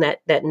helping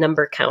that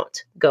number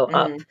count go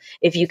up.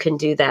 If you can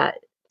do that,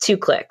 2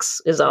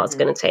 clicks is all it's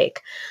going to take.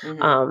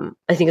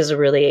 I think is a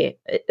really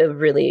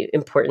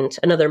important,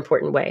 another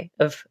important way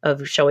of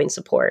showing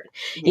support.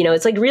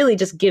 It's like really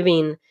just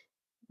giving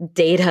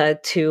data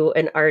to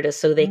an artist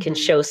so they can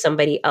show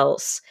somebody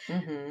else,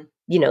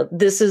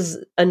 this is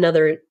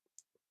another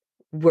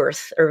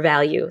worth or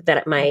value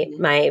that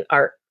my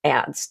art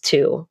adds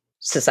to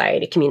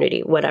society,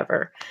 community,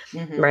 whatever.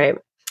 Right.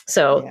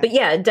 So, but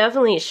yeah,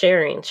 definitely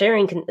sharing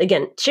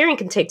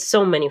can take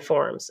so many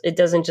forms. It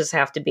doesn't just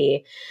have to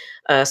be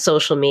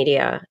social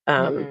media.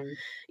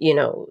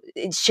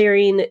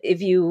 Sharing,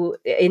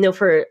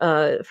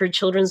 for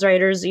children's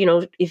writers,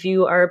 if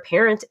you are a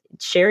parent,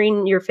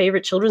 sharing your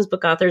favorite children's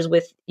book authors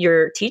with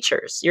your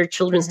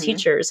children's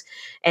teachers,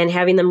 and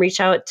having them reach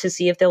out to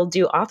see if they'll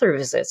do author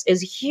visits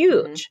is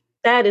huge.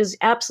 That is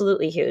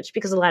absolutely huge,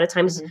 because a lot of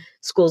times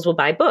schools will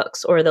buy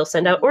books, or they'll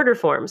send out order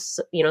forms,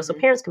 so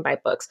parents can buy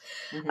books.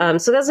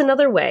 So that's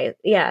another way,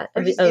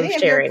 of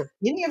sharing.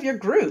 Any of your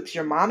groups,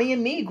 your mommy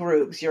and me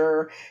groups,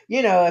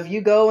 if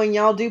you go and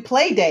y'all do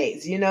play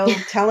dates,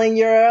 telling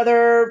your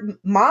other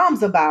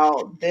moms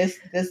about this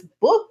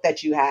book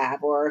that you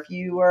have, or if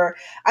you were,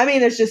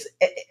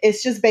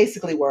 it's just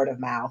basically word of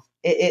mouth.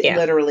 It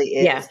literally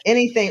is. Yeah.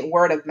 Anything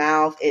word of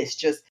mouth, it's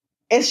just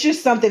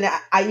something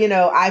that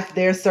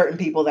there's certain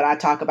people that I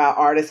talk about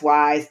artist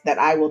wise that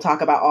I will talk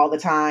about all the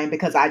time,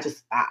 because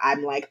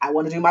I'm like, I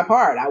want to do my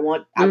part. I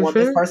want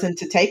this person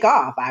to take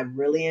off. I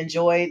really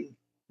enjoy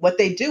what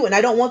they do, and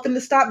I don't want them to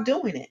stop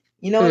doing it.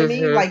 You know what I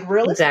mean? Like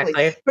realistically,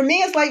 Exactly. for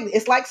me,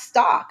 it's like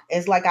stock.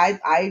 It's like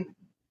I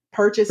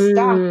purchase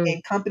stock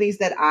in companies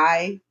that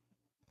I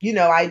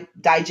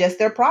digest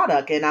their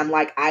product, and I'm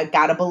like, I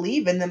gotta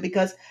believe in them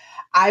because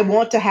I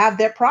want to have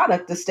their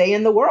product to stay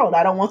in the world.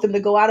 I don't want them to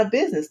go out of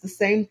business. The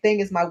same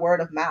thing as my word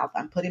of mouth.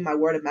 I'm putting my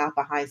word of mouth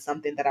behind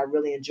something that I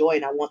really enjoy,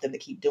 and I want them to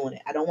keep doing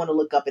it. I don't want to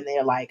look up and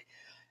they're like,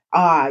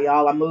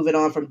 y'all, I'm moving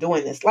on from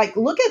doing this. Like,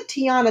 look at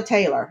Tiana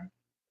Taylor.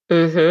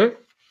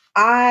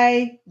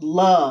 I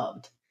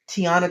loved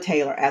Tiana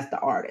Taylor as the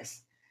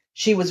artist.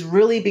 She was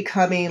really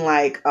becoming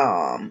like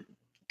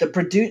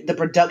the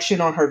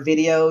production on her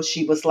videos.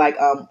 She was like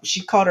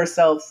she called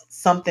herself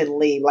something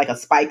Lee, like a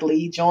Spike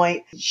Lee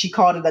joint. She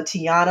called it a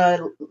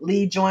Tiana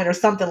Lee joint or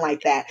something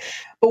like that.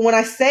 But when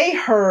I say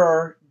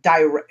her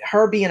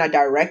being a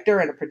director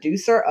and a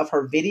producer of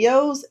her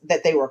videos,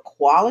 that they were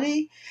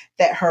quality,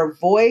 that her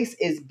voice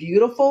is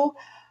beautiful,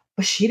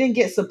 but she didn't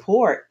get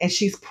support and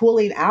she's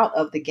pulling out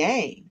of the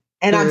game.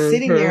 And I'm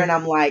sitting there and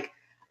I'm like,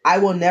 I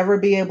will never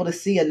be able to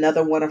see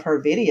another one of her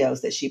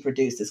videos that she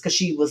produces because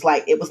she was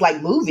like, it was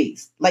like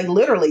movies. Like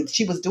literally,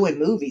 she was doing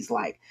movies.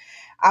 Like,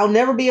 I'll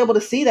never be able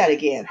to see that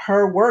again.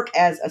 Her work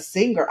as a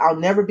singer, I'll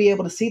never be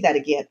able to see that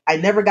again. I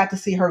never got to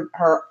see her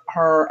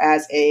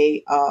as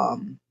a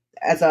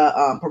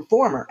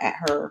performer at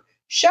her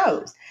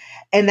shows,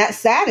 and that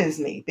saddens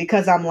me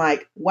because I'm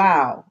like,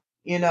 wow,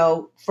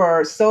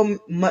 for so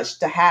much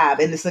to have,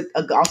 and it's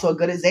also a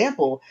good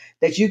example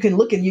that you can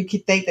look and you can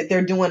think that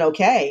they're doing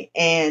okay,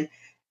 and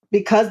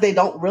because they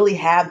don't really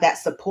have that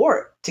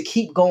support to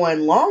keep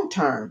going long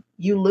term,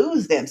 you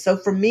lose them. So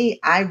for me,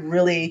 I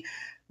really,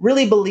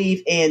 really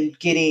believe in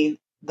getting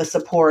the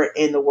support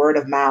in the word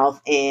of mouth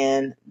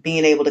and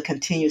being able to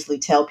continuously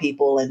tell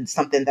people. And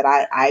something that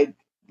I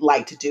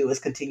like to do is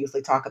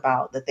continuously talk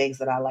about the things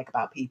that I like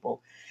about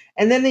people.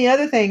 And then the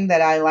other thing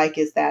that I like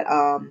is that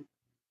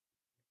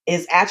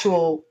is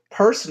actual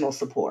personal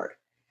support.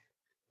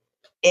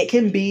 It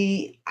can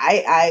be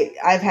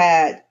I've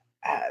had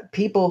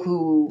people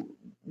who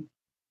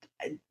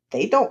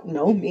they don't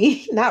know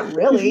me, not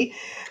really,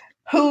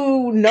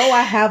 who know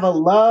I have a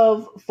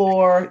love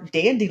for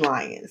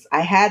dandelions.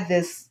 I had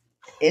this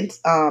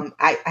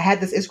I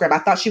had this Instagram. I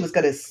thought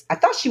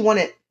she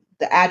wanted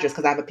the address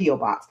because I have a P.O.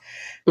 box.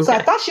 Okay. So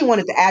I thought she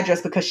wanted the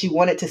address because she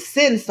wanted to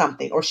send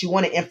something or she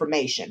wanted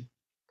information.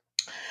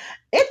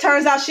 It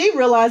turns out she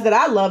realized that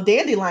I love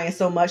dandelions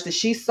so much that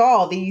she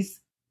saw these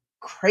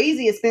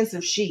crazy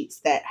expensive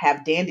sheets that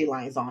have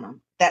dandelions on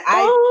them that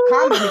I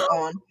commented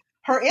on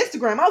her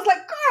Instagram. I was like,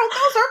 girl,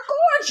 those are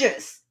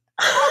gorgeous.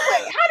 I was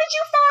like, how did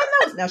you find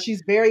those? Now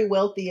she's very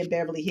wealthy in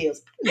Beverly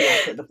Hills. I knew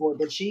I couldn't afford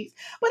them sheets,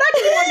 but I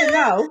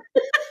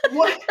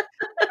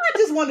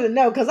just wanted to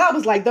know because I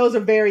was like, those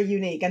are very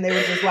unique, and they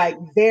were just like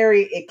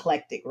very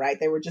eclectic, right?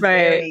 They were just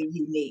very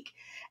unique.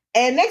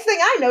 And next thing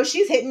I know,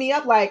 she's hitting me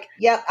up like,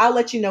 yep, I'll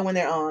let you know when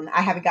they're on.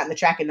 I haven't gotten the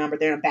tracking number.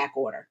 They're in back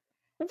order.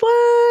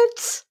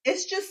 What?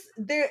 It's just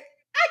I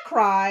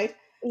cried.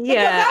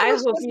 Yeah, I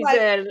hope you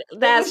did.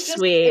 That's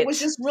sweet. It was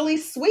just really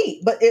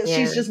sweet. But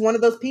she's just one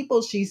of those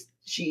people.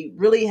 She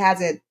really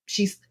hasn't.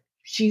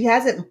 She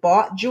hasn't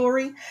bought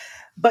jewelry,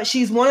 but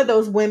she's one of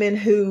those women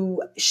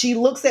who she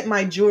looks at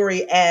my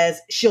jewelry as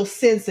she'll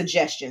send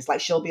suggestions. Like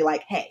she'll be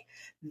like, "Hey,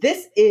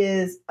 this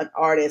is an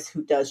artist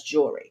who does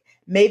jewelry.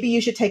 Maybe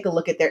you should take a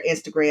look at their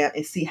Instagram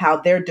and see how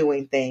they're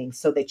doing things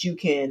so that you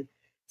can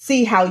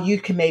see how you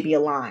can maybe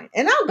align."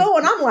 And I'll go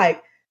and I'm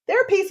like,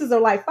 their pieces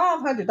are like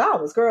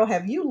 $500, girl.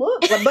 Have you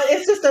looked? But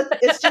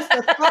it's just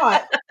a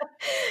thought.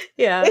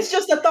 Yeah. It's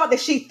just a thought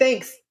that she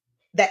thinks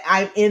that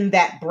I'm in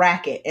that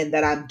bracket and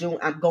that I'm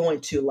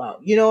going too low.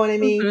 You know what I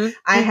mean?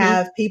 I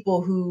have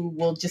people who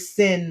will just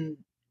send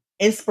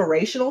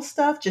inspirational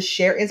stuff, just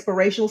share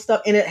inspirational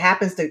stuff. And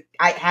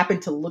I happen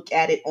to look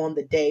at it on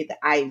the day that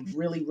I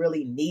really,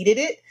 really needed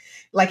it.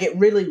 Like it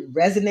really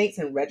resonates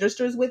and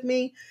registers with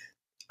me.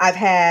 I've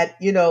had,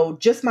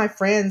 just my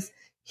friends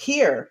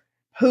here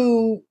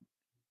who,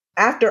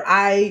 after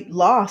I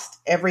lost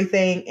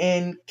everything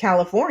in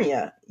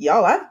California,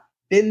 y'all, I've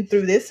been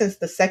through this since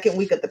the second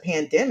week of the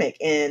pandemic,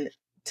 and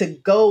to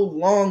go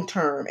long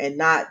term and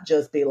not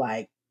just be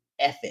like,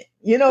 F it.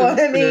 You know what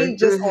I mean?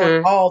 Just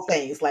on all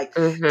things, like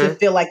to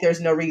feel like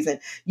there's no reason.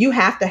 You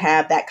have to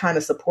have that kind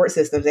of support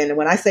systems. And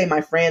when I say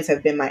my friends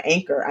have been my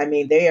anchor, I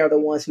mean, they are the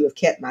ones who have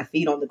kept my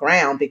feet on the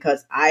ground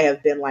because I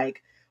have been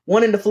like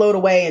wanting to float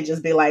away and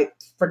just be like,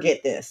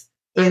 forget this,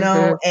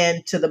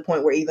 and to the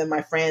point where even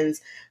my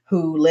friends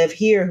who live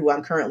here, who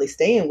I'm currently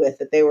staying with,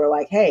 that they were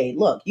like, hey,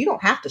 look, you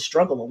don't have to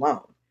struggle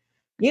alone.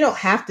 You don't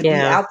have to be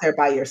out there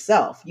by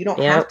yourself. You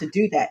don't have to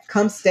do that.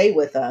 Come stay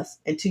with us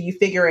until you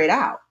figure it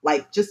out.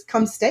 Like, just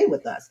come stay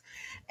with us.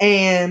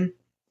 And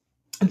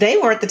they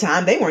weren't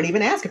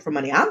even asking for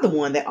money. I'm the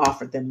one that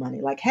offered them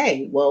money. Like,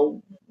 hey,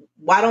 well,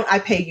 why don't I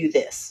pay you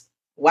this?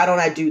 Why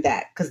don't I do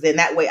that? Because then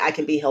that way I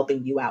can be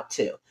helping you out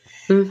too.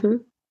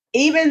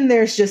 Even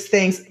there's just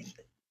things,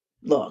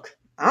 look,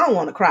 I don't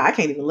want to cry. I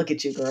can't even look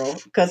at you, girl,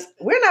 because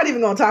we're not even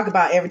going to talk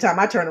about every time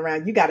I turn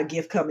around, you got a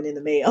gift coming in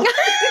the mail.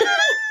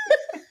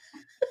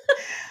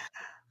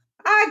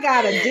 I I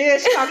got a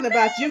dish talking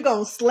about you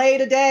gonna slay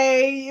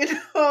today. You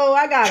know,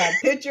 I got a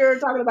picture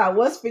talking about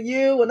what's for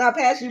you when I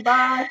pass you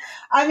by.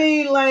 I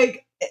mean,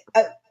 like,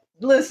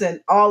 listen,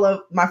 all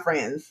of my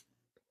friends,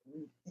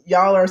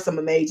 y'all are some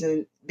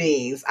amazing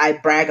beings. I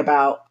brag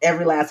about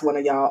every last one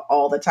of y'all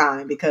all the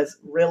time because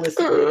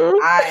realistically,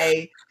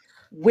 I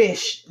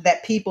wish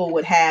that people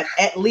would have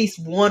at least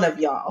one of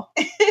y'all,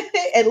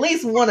 at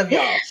least one of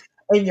y'all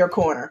in your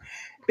corner.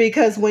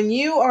 Because when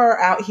you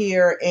are out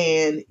here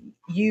and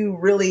you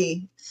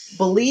really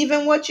believe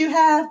in what you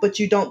have, but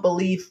you don't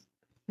believe,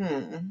 Do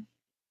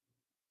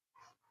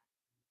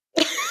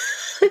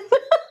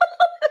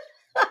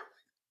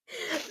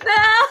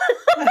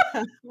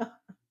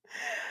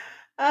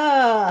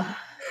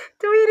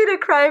we need a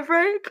cry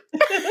break?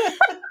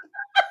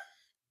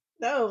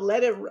 No,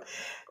 let it.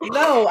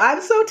 No,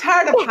 I'm so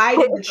tired of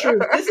hiding the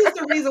truth. This is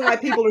the reason why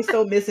people are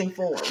so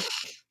misinformed.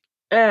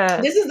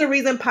 This is the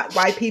reason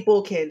why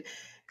people can.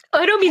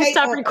 I don't mean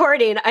stop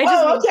recording. I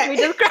just mean okay. we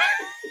just cry.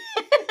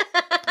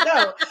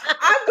 No,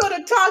 I'm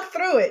going to talk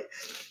through it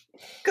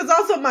because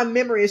also my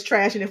memory is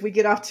trash, and if we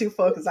get off too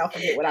focused, I'll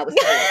forget what I was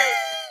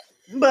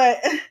saying.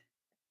 But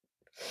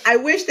I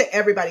wish that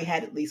everybody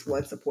had at least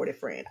one supportive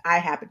friend. I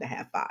happen to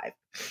have 5.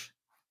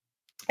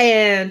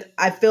 And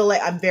I feel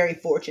like I'm very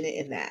fortunate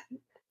in that.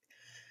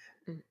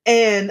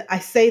 And I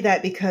say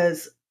that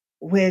because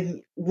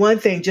when one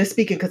thing, just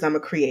speaking because I'm a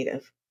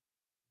creative,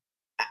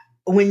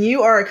 when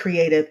you are a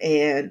creative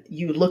and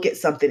you look at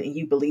something and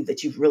you believe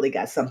that you've really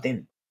got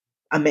something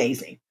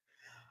amazing,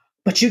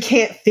 but you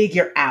can't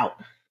figure out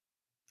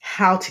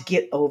how to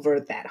get over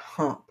that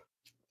hump.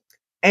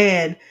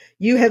 And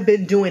you have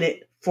been doing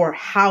it for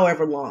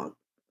however long.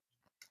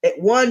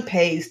 One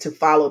pays to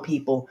follow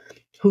people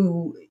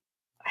who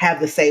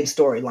have the same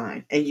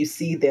storyline and you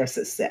see their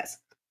success.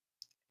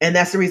 And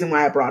that's the reason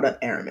why I brought up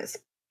Aramis.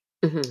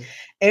 Mm-hmm.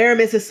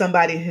 Aramis is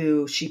somebody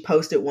who she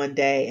posted one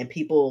day and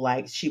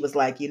she was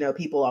like,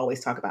 people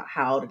always talk about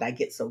how did I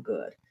get so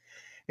good?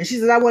 And she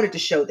said, I wanted to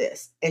show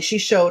this. And she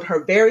showed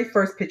her very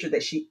first picture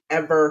that she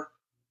ever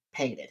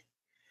painted.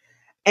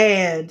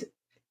 And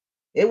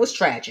it was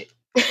tragic.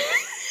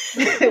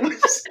 It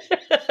was,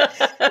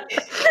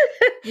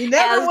 you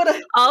never would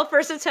have. All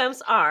first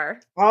attempts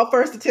are. All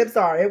first attempts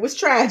are. It was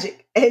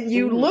tragic. And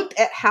you looked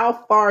at how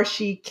far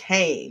she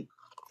came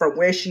from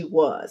where she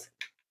was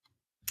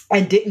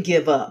and didn't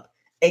give up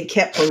and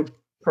kept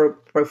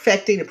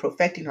perfecting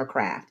her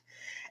craft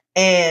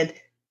and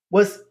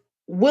was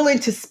willing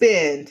to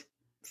spend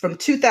from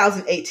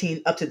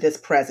 2018 up to this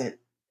present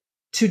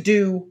to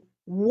do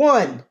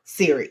one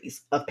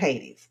series of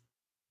paintings.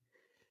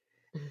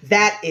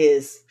 That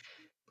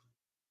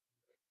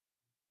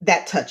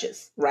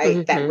touches, right?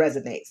 Mm-hmm. That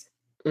resonates.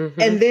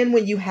 Mm-hmm. And then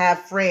when you have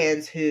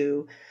friends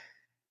who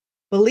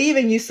believe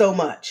in you so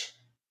much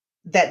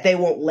that they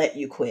won't let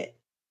you quit.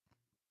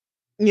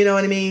 You know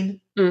what I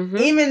mean? Mm-hmm.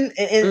 Even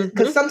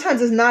because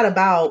sometimes it's not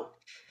about.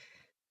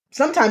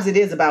 Sometimes it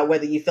is about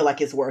whether you feel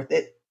like it's worth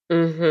it.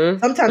 Mm-hmm.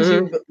 Sometimes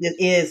it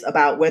is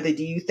about whether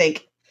do you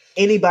think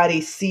anybody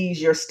sees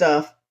your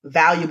stuff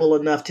valuable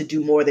enough to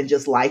do more than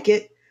just like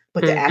it,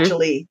 but to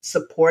actually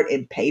support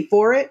and pay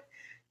for it.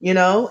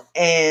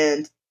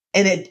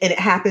 And it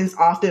happens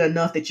often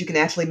enough that you can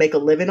actually make a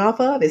living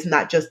off of. It's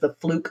not just the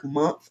fluke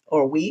month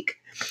or week.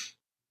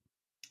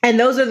 And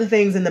those are the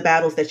things in the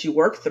battles that you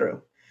work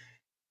through.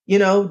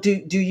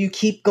 Do you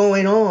keep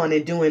going on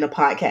and doing a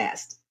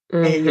podcast?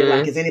 Mm-hmm. And you're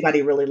like, is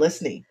anybody really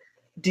listening?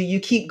 Do you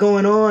keep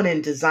going on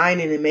and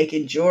designing and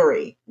making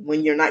jewelry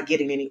when you're not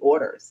getting any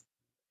orders?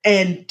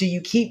 And do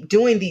you keep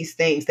doing these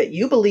things that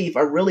you believe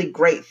are really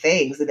great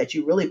things and that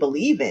you really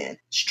believe in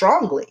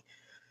strongly,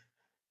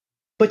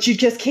 but you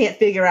just can't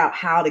figure out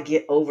how to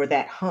get over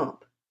that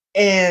hump?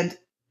 And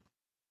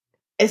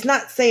it's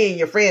not saying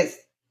your friends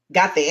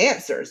got the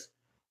answers,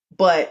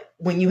 but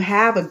when you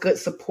have a good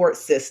support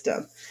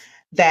system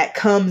that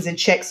comes and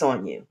checks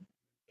on you,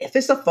 if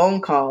it's a phone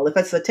call, if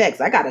it's a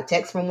text, I got a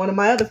text from one of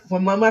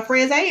my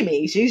friends,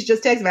 Amy. She's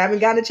just texting me. I haven't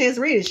gotten a chance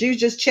to read it. She was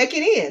just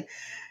checking in.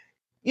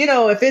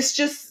 If it's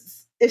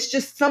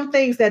just some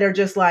things that are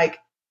just like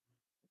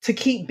to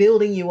keep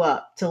building you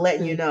up, to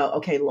letting you know,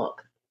 okay,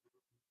 look,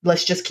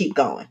 let's just keep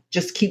going.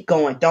 Just keep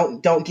going.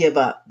 Don't give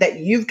up. That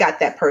you've got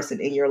that person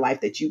in your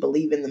life that you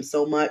believe in them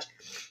so much.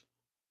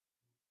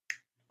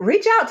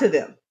 Reach out to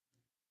them.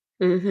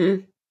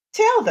 Mm-hmm.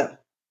 Tell them.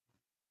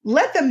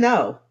 Let them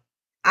know.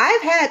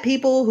 I've had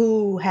people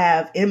who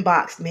have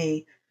inboxed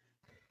me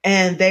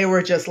and they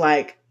were just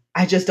like,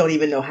 I just don't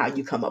even know how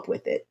you come up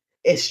with it.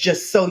 It's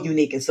just so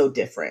unique and so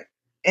different.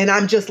 And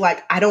I'm just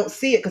like, I don't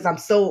see it because I'm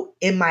so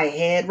in my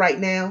head right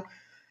now,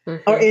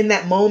 or in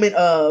that moment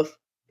of,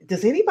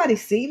 does anybody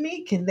see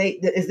me?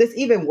 Is this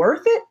even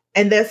worth it?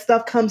 And that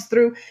stuff comes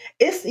through.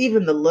 It's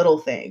even the little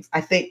things.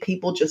 I think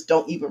people just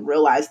don't even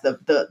realize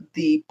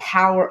the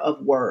power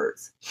of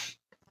words,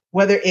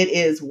 whether it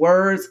is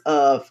words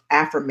of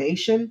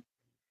affirmation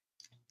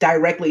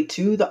directly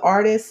to the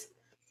artist,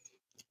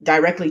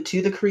 directly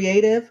to the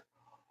creative,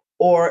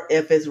 or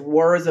if it's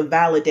words of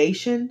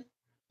validation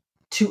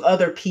to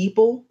other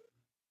people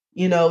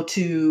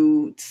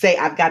to say,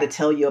 I've got to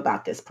tell you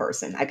about this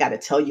person. I got to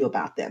tell you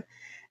about them.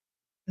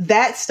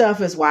 That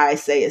stuff is why I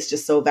say it's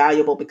just so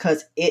valuable,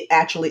 because it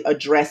actually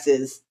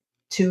addresses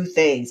two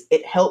things.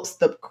 It helps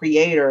the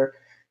creator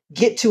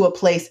get to a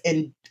place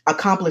and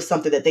accomplish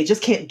something that they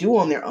just can't do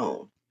on their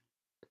own.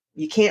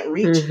 You can't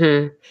reach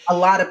a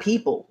lot of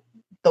people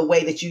the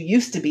way that you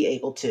used to be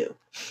able to.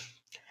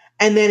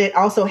 And then it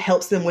also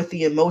helps them with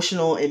the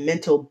emotional and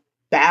mental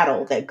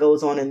battle that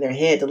goes on in their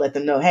head to let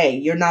them know, hey,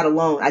 you're not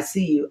alone. I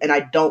see you, and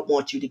I don't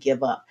want you to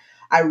give up.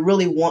 I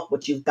really want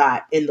what you've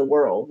got in the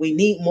world. We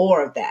need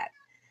more of that.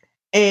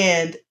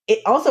 And it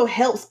also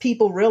helps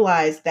people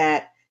realize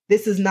that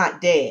this is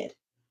not dead,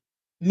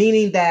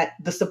 meaning that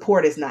the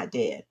support is not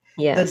dead.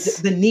 Yes.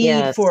 The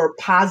need for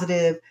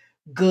positive,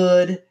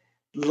 good,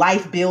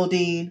 life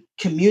building,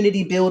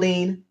 community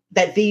building,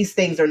 that these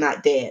things are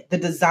not dead. The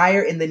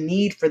desire and the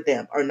need for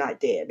them are not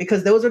dead,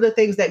 because those are the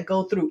things that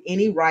go through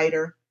any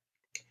writer,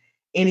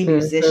 any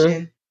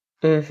musician,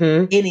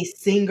 any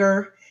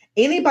singer,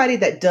 anybody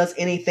that does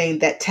anything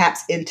that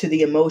taps into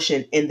the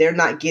emotion and they're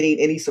not getting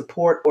any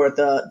support, or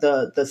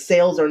the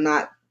sales are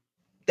not,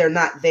 they're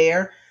not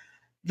there.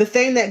 The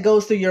thing that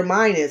goes through your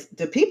mind is,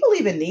 do people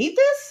even need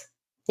this?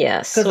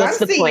 Yes.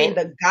 Because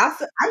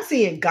I'm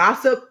seeing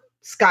gossip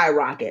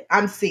skyrocket.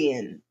 I'm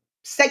seeing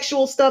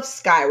sexual stuff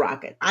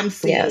skyrocket. I'm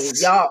seeing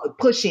y'all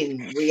pushing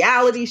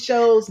reality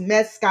shows,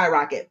 mess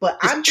skyrocket. But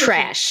I'm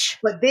trash.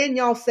 But then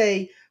y'all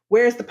say,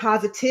 where's the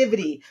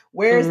positivity?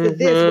 Where's the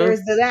this?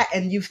 Where's the that?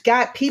 And you've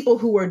got people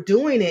who are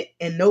doing it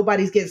and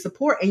nobody's getting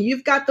support. And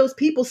you've got those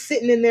people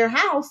sitting in their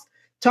house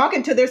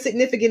talking to their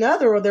significant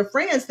other or their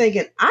friends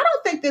thinking, I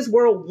don't think this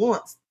world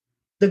wants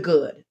the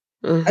good.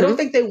 I don't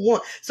think they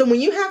want. So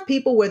when you have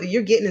people, whether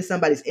you're getting in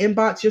somebody's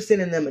inbox, you're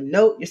sending them a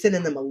note, you're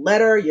sending them a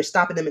letter, you're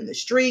stopping them in the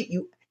street.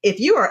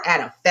 If you are at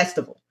a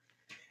festival,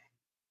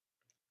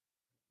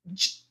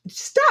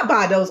 stop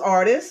by those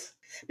artists,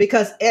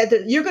 because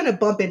you're going to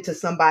bump into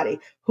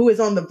somebody who is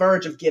on the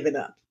verge of giving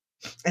up.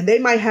 And they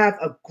might have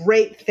a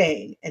great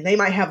thing, and they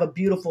might have a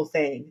beautiful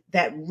thing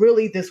that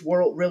really this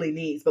world really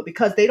needs. But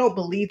because they don't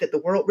believe that the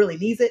world really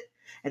needs it,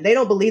 and they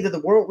don't believe that the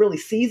world really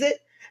sees it,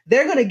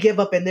 they're going to give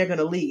up and they're going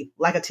to leave,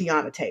 like a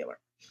Tiana Taylor.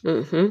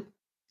 And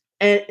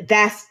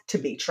that's, to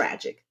me,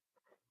 tragic.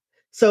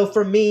 So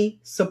for me,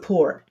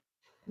 support,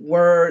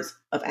 words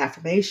of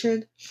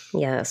affirmation,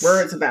 words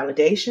of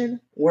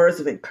validation, words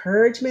of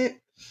encouragement,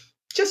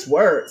 just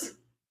words.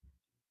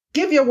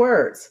 Give your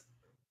words.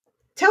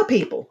 Tell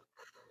people.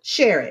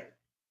 Share it.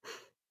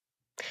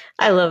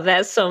 I love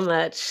that so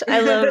much.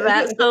 I love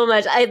that so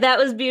much. That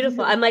was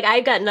beautiful. I'm like,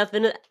 I got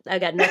nothing to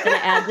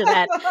add to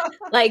that.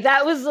 Like,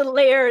 that was the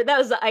layer, that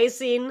was the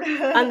icing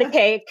on the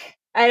cake.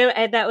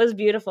 That was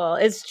beautiful.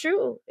 It's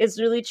true. It's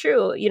really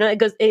true.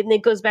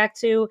 It goes back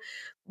to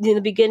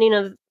the beginning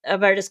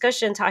of our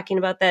discussion, talking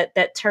about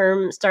that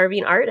term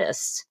starving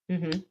artist.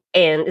 And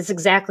it's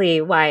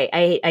exactly why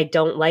I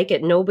don't like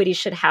it. Nobody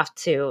should have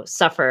to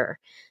suffer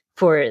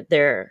for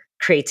their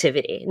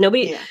creativity.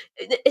 Nobody,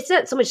 it's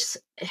not so much,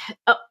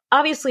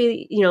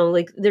 obviously,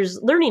 like, there's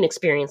learning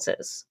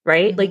experiences,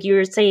 right? Like you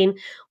were saying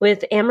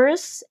with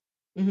Amorous,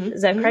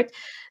 is that correct?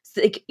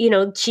 Like,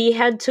 she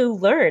had to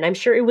learn. I'm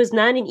sure it was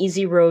not an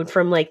easy road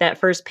from like that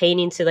first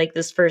painting to like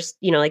this first,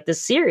 like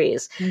this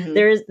series.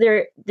 There's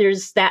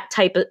that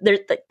type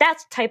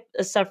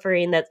of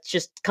suffering that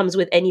just comes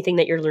with anything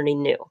that you're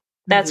learning new.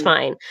 That's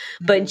fine.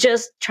 But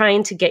just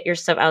trying to get your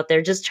stuff out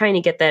there, just trying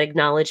to get that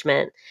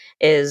acknowledgement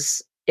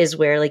is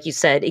where, like you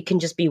said, it can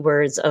just be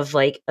words of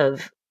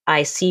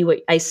I see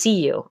you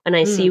and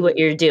I see what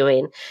you're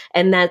doing.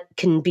 And that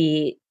can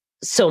be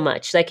so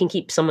much. That can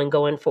keep someone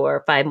going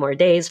for 5 more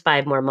days,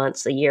 5 more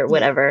months, a year,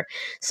 whatever.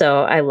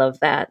 So I love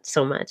that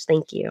so much.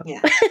 Thank you.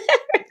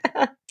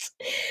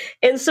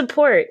 And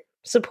support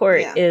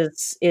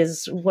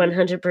is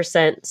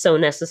 100% so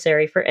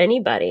necessary for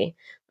anybody.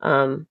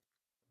 Whether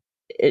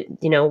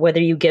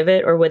you give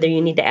it or whether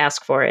you need to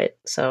ask for it.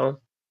 So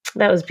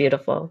that was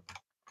beautiful.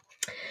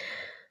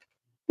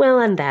 Well,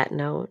 on that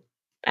note,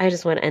 I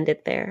just want to end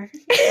it there.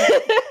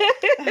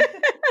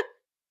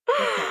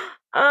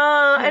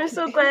 I'm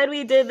so glad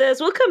we did this.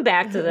 We'll come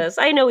back to this.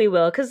 I know we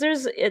will, because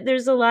there's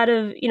a lot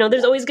of,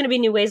 there's always going to be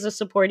new ways of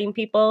supporting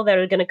people that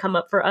are going to come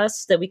up for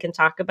us that we can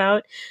talk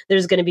about.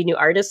 There's going to be new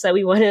artists that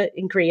we want to,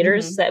 and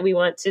creators that we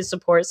want to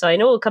support. So I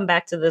know we'll come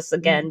back to this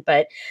again,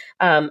 but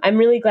I'm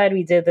really glad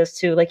we did this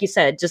too. Like you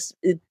said, just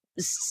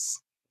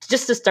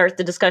to start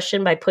the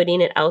discussion by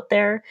putting it out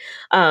there.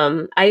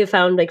 I have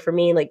found, like, for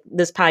me, like,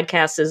 this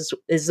podcast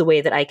is the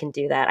way that I can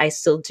do that. I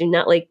still do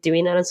not like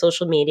doing that on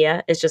social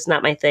media. It's just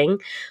not my thing.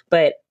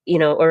 But,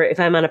 or if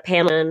I'm on a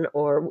panel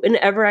or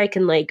whenever I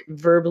can, like,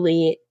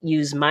 verbally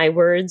use my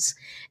words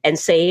and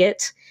say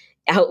it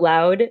out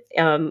loud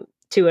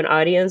to an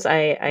audience,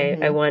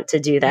 I want to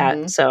do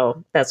that.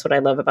 So that's what I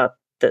love about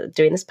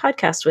doing this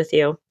podcast with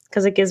you,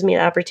 because it gives me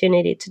the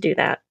opportunity to do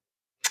that.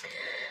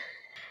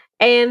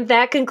 And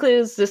that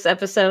concludes this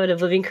episode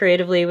of Living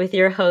Creatively with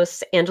your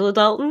hosts, Angela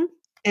Dalton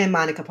and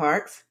Monica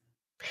Parks.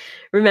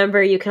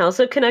 Remember, you can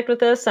also connect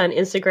with us on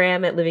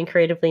Instagram at Living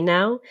Creatively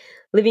Now,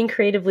 Living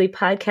Creatively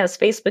Podcast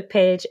Facebook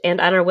page,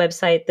 and on our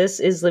website,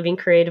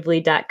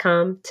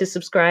 thisislivingcreatively.com, to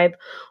subscribe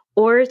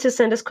or to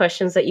send us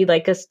questions that you'd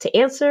like us to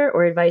answer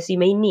or advice you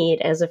may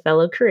need as a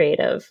fellow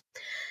creative.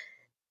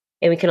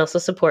 And we can also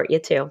support you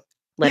too.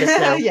 Let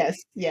us know.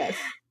 Yes.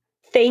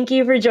 Thank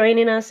you for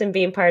joining us and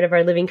being part of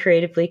our Living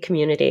Creatively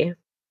community.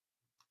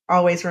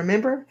 Always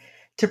remember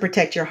to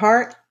protect your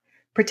heart,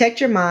 protect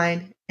your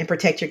mind, and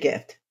protect your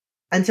gift.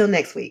 Until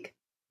next week.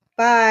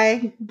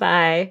 Bye.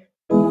 Bye.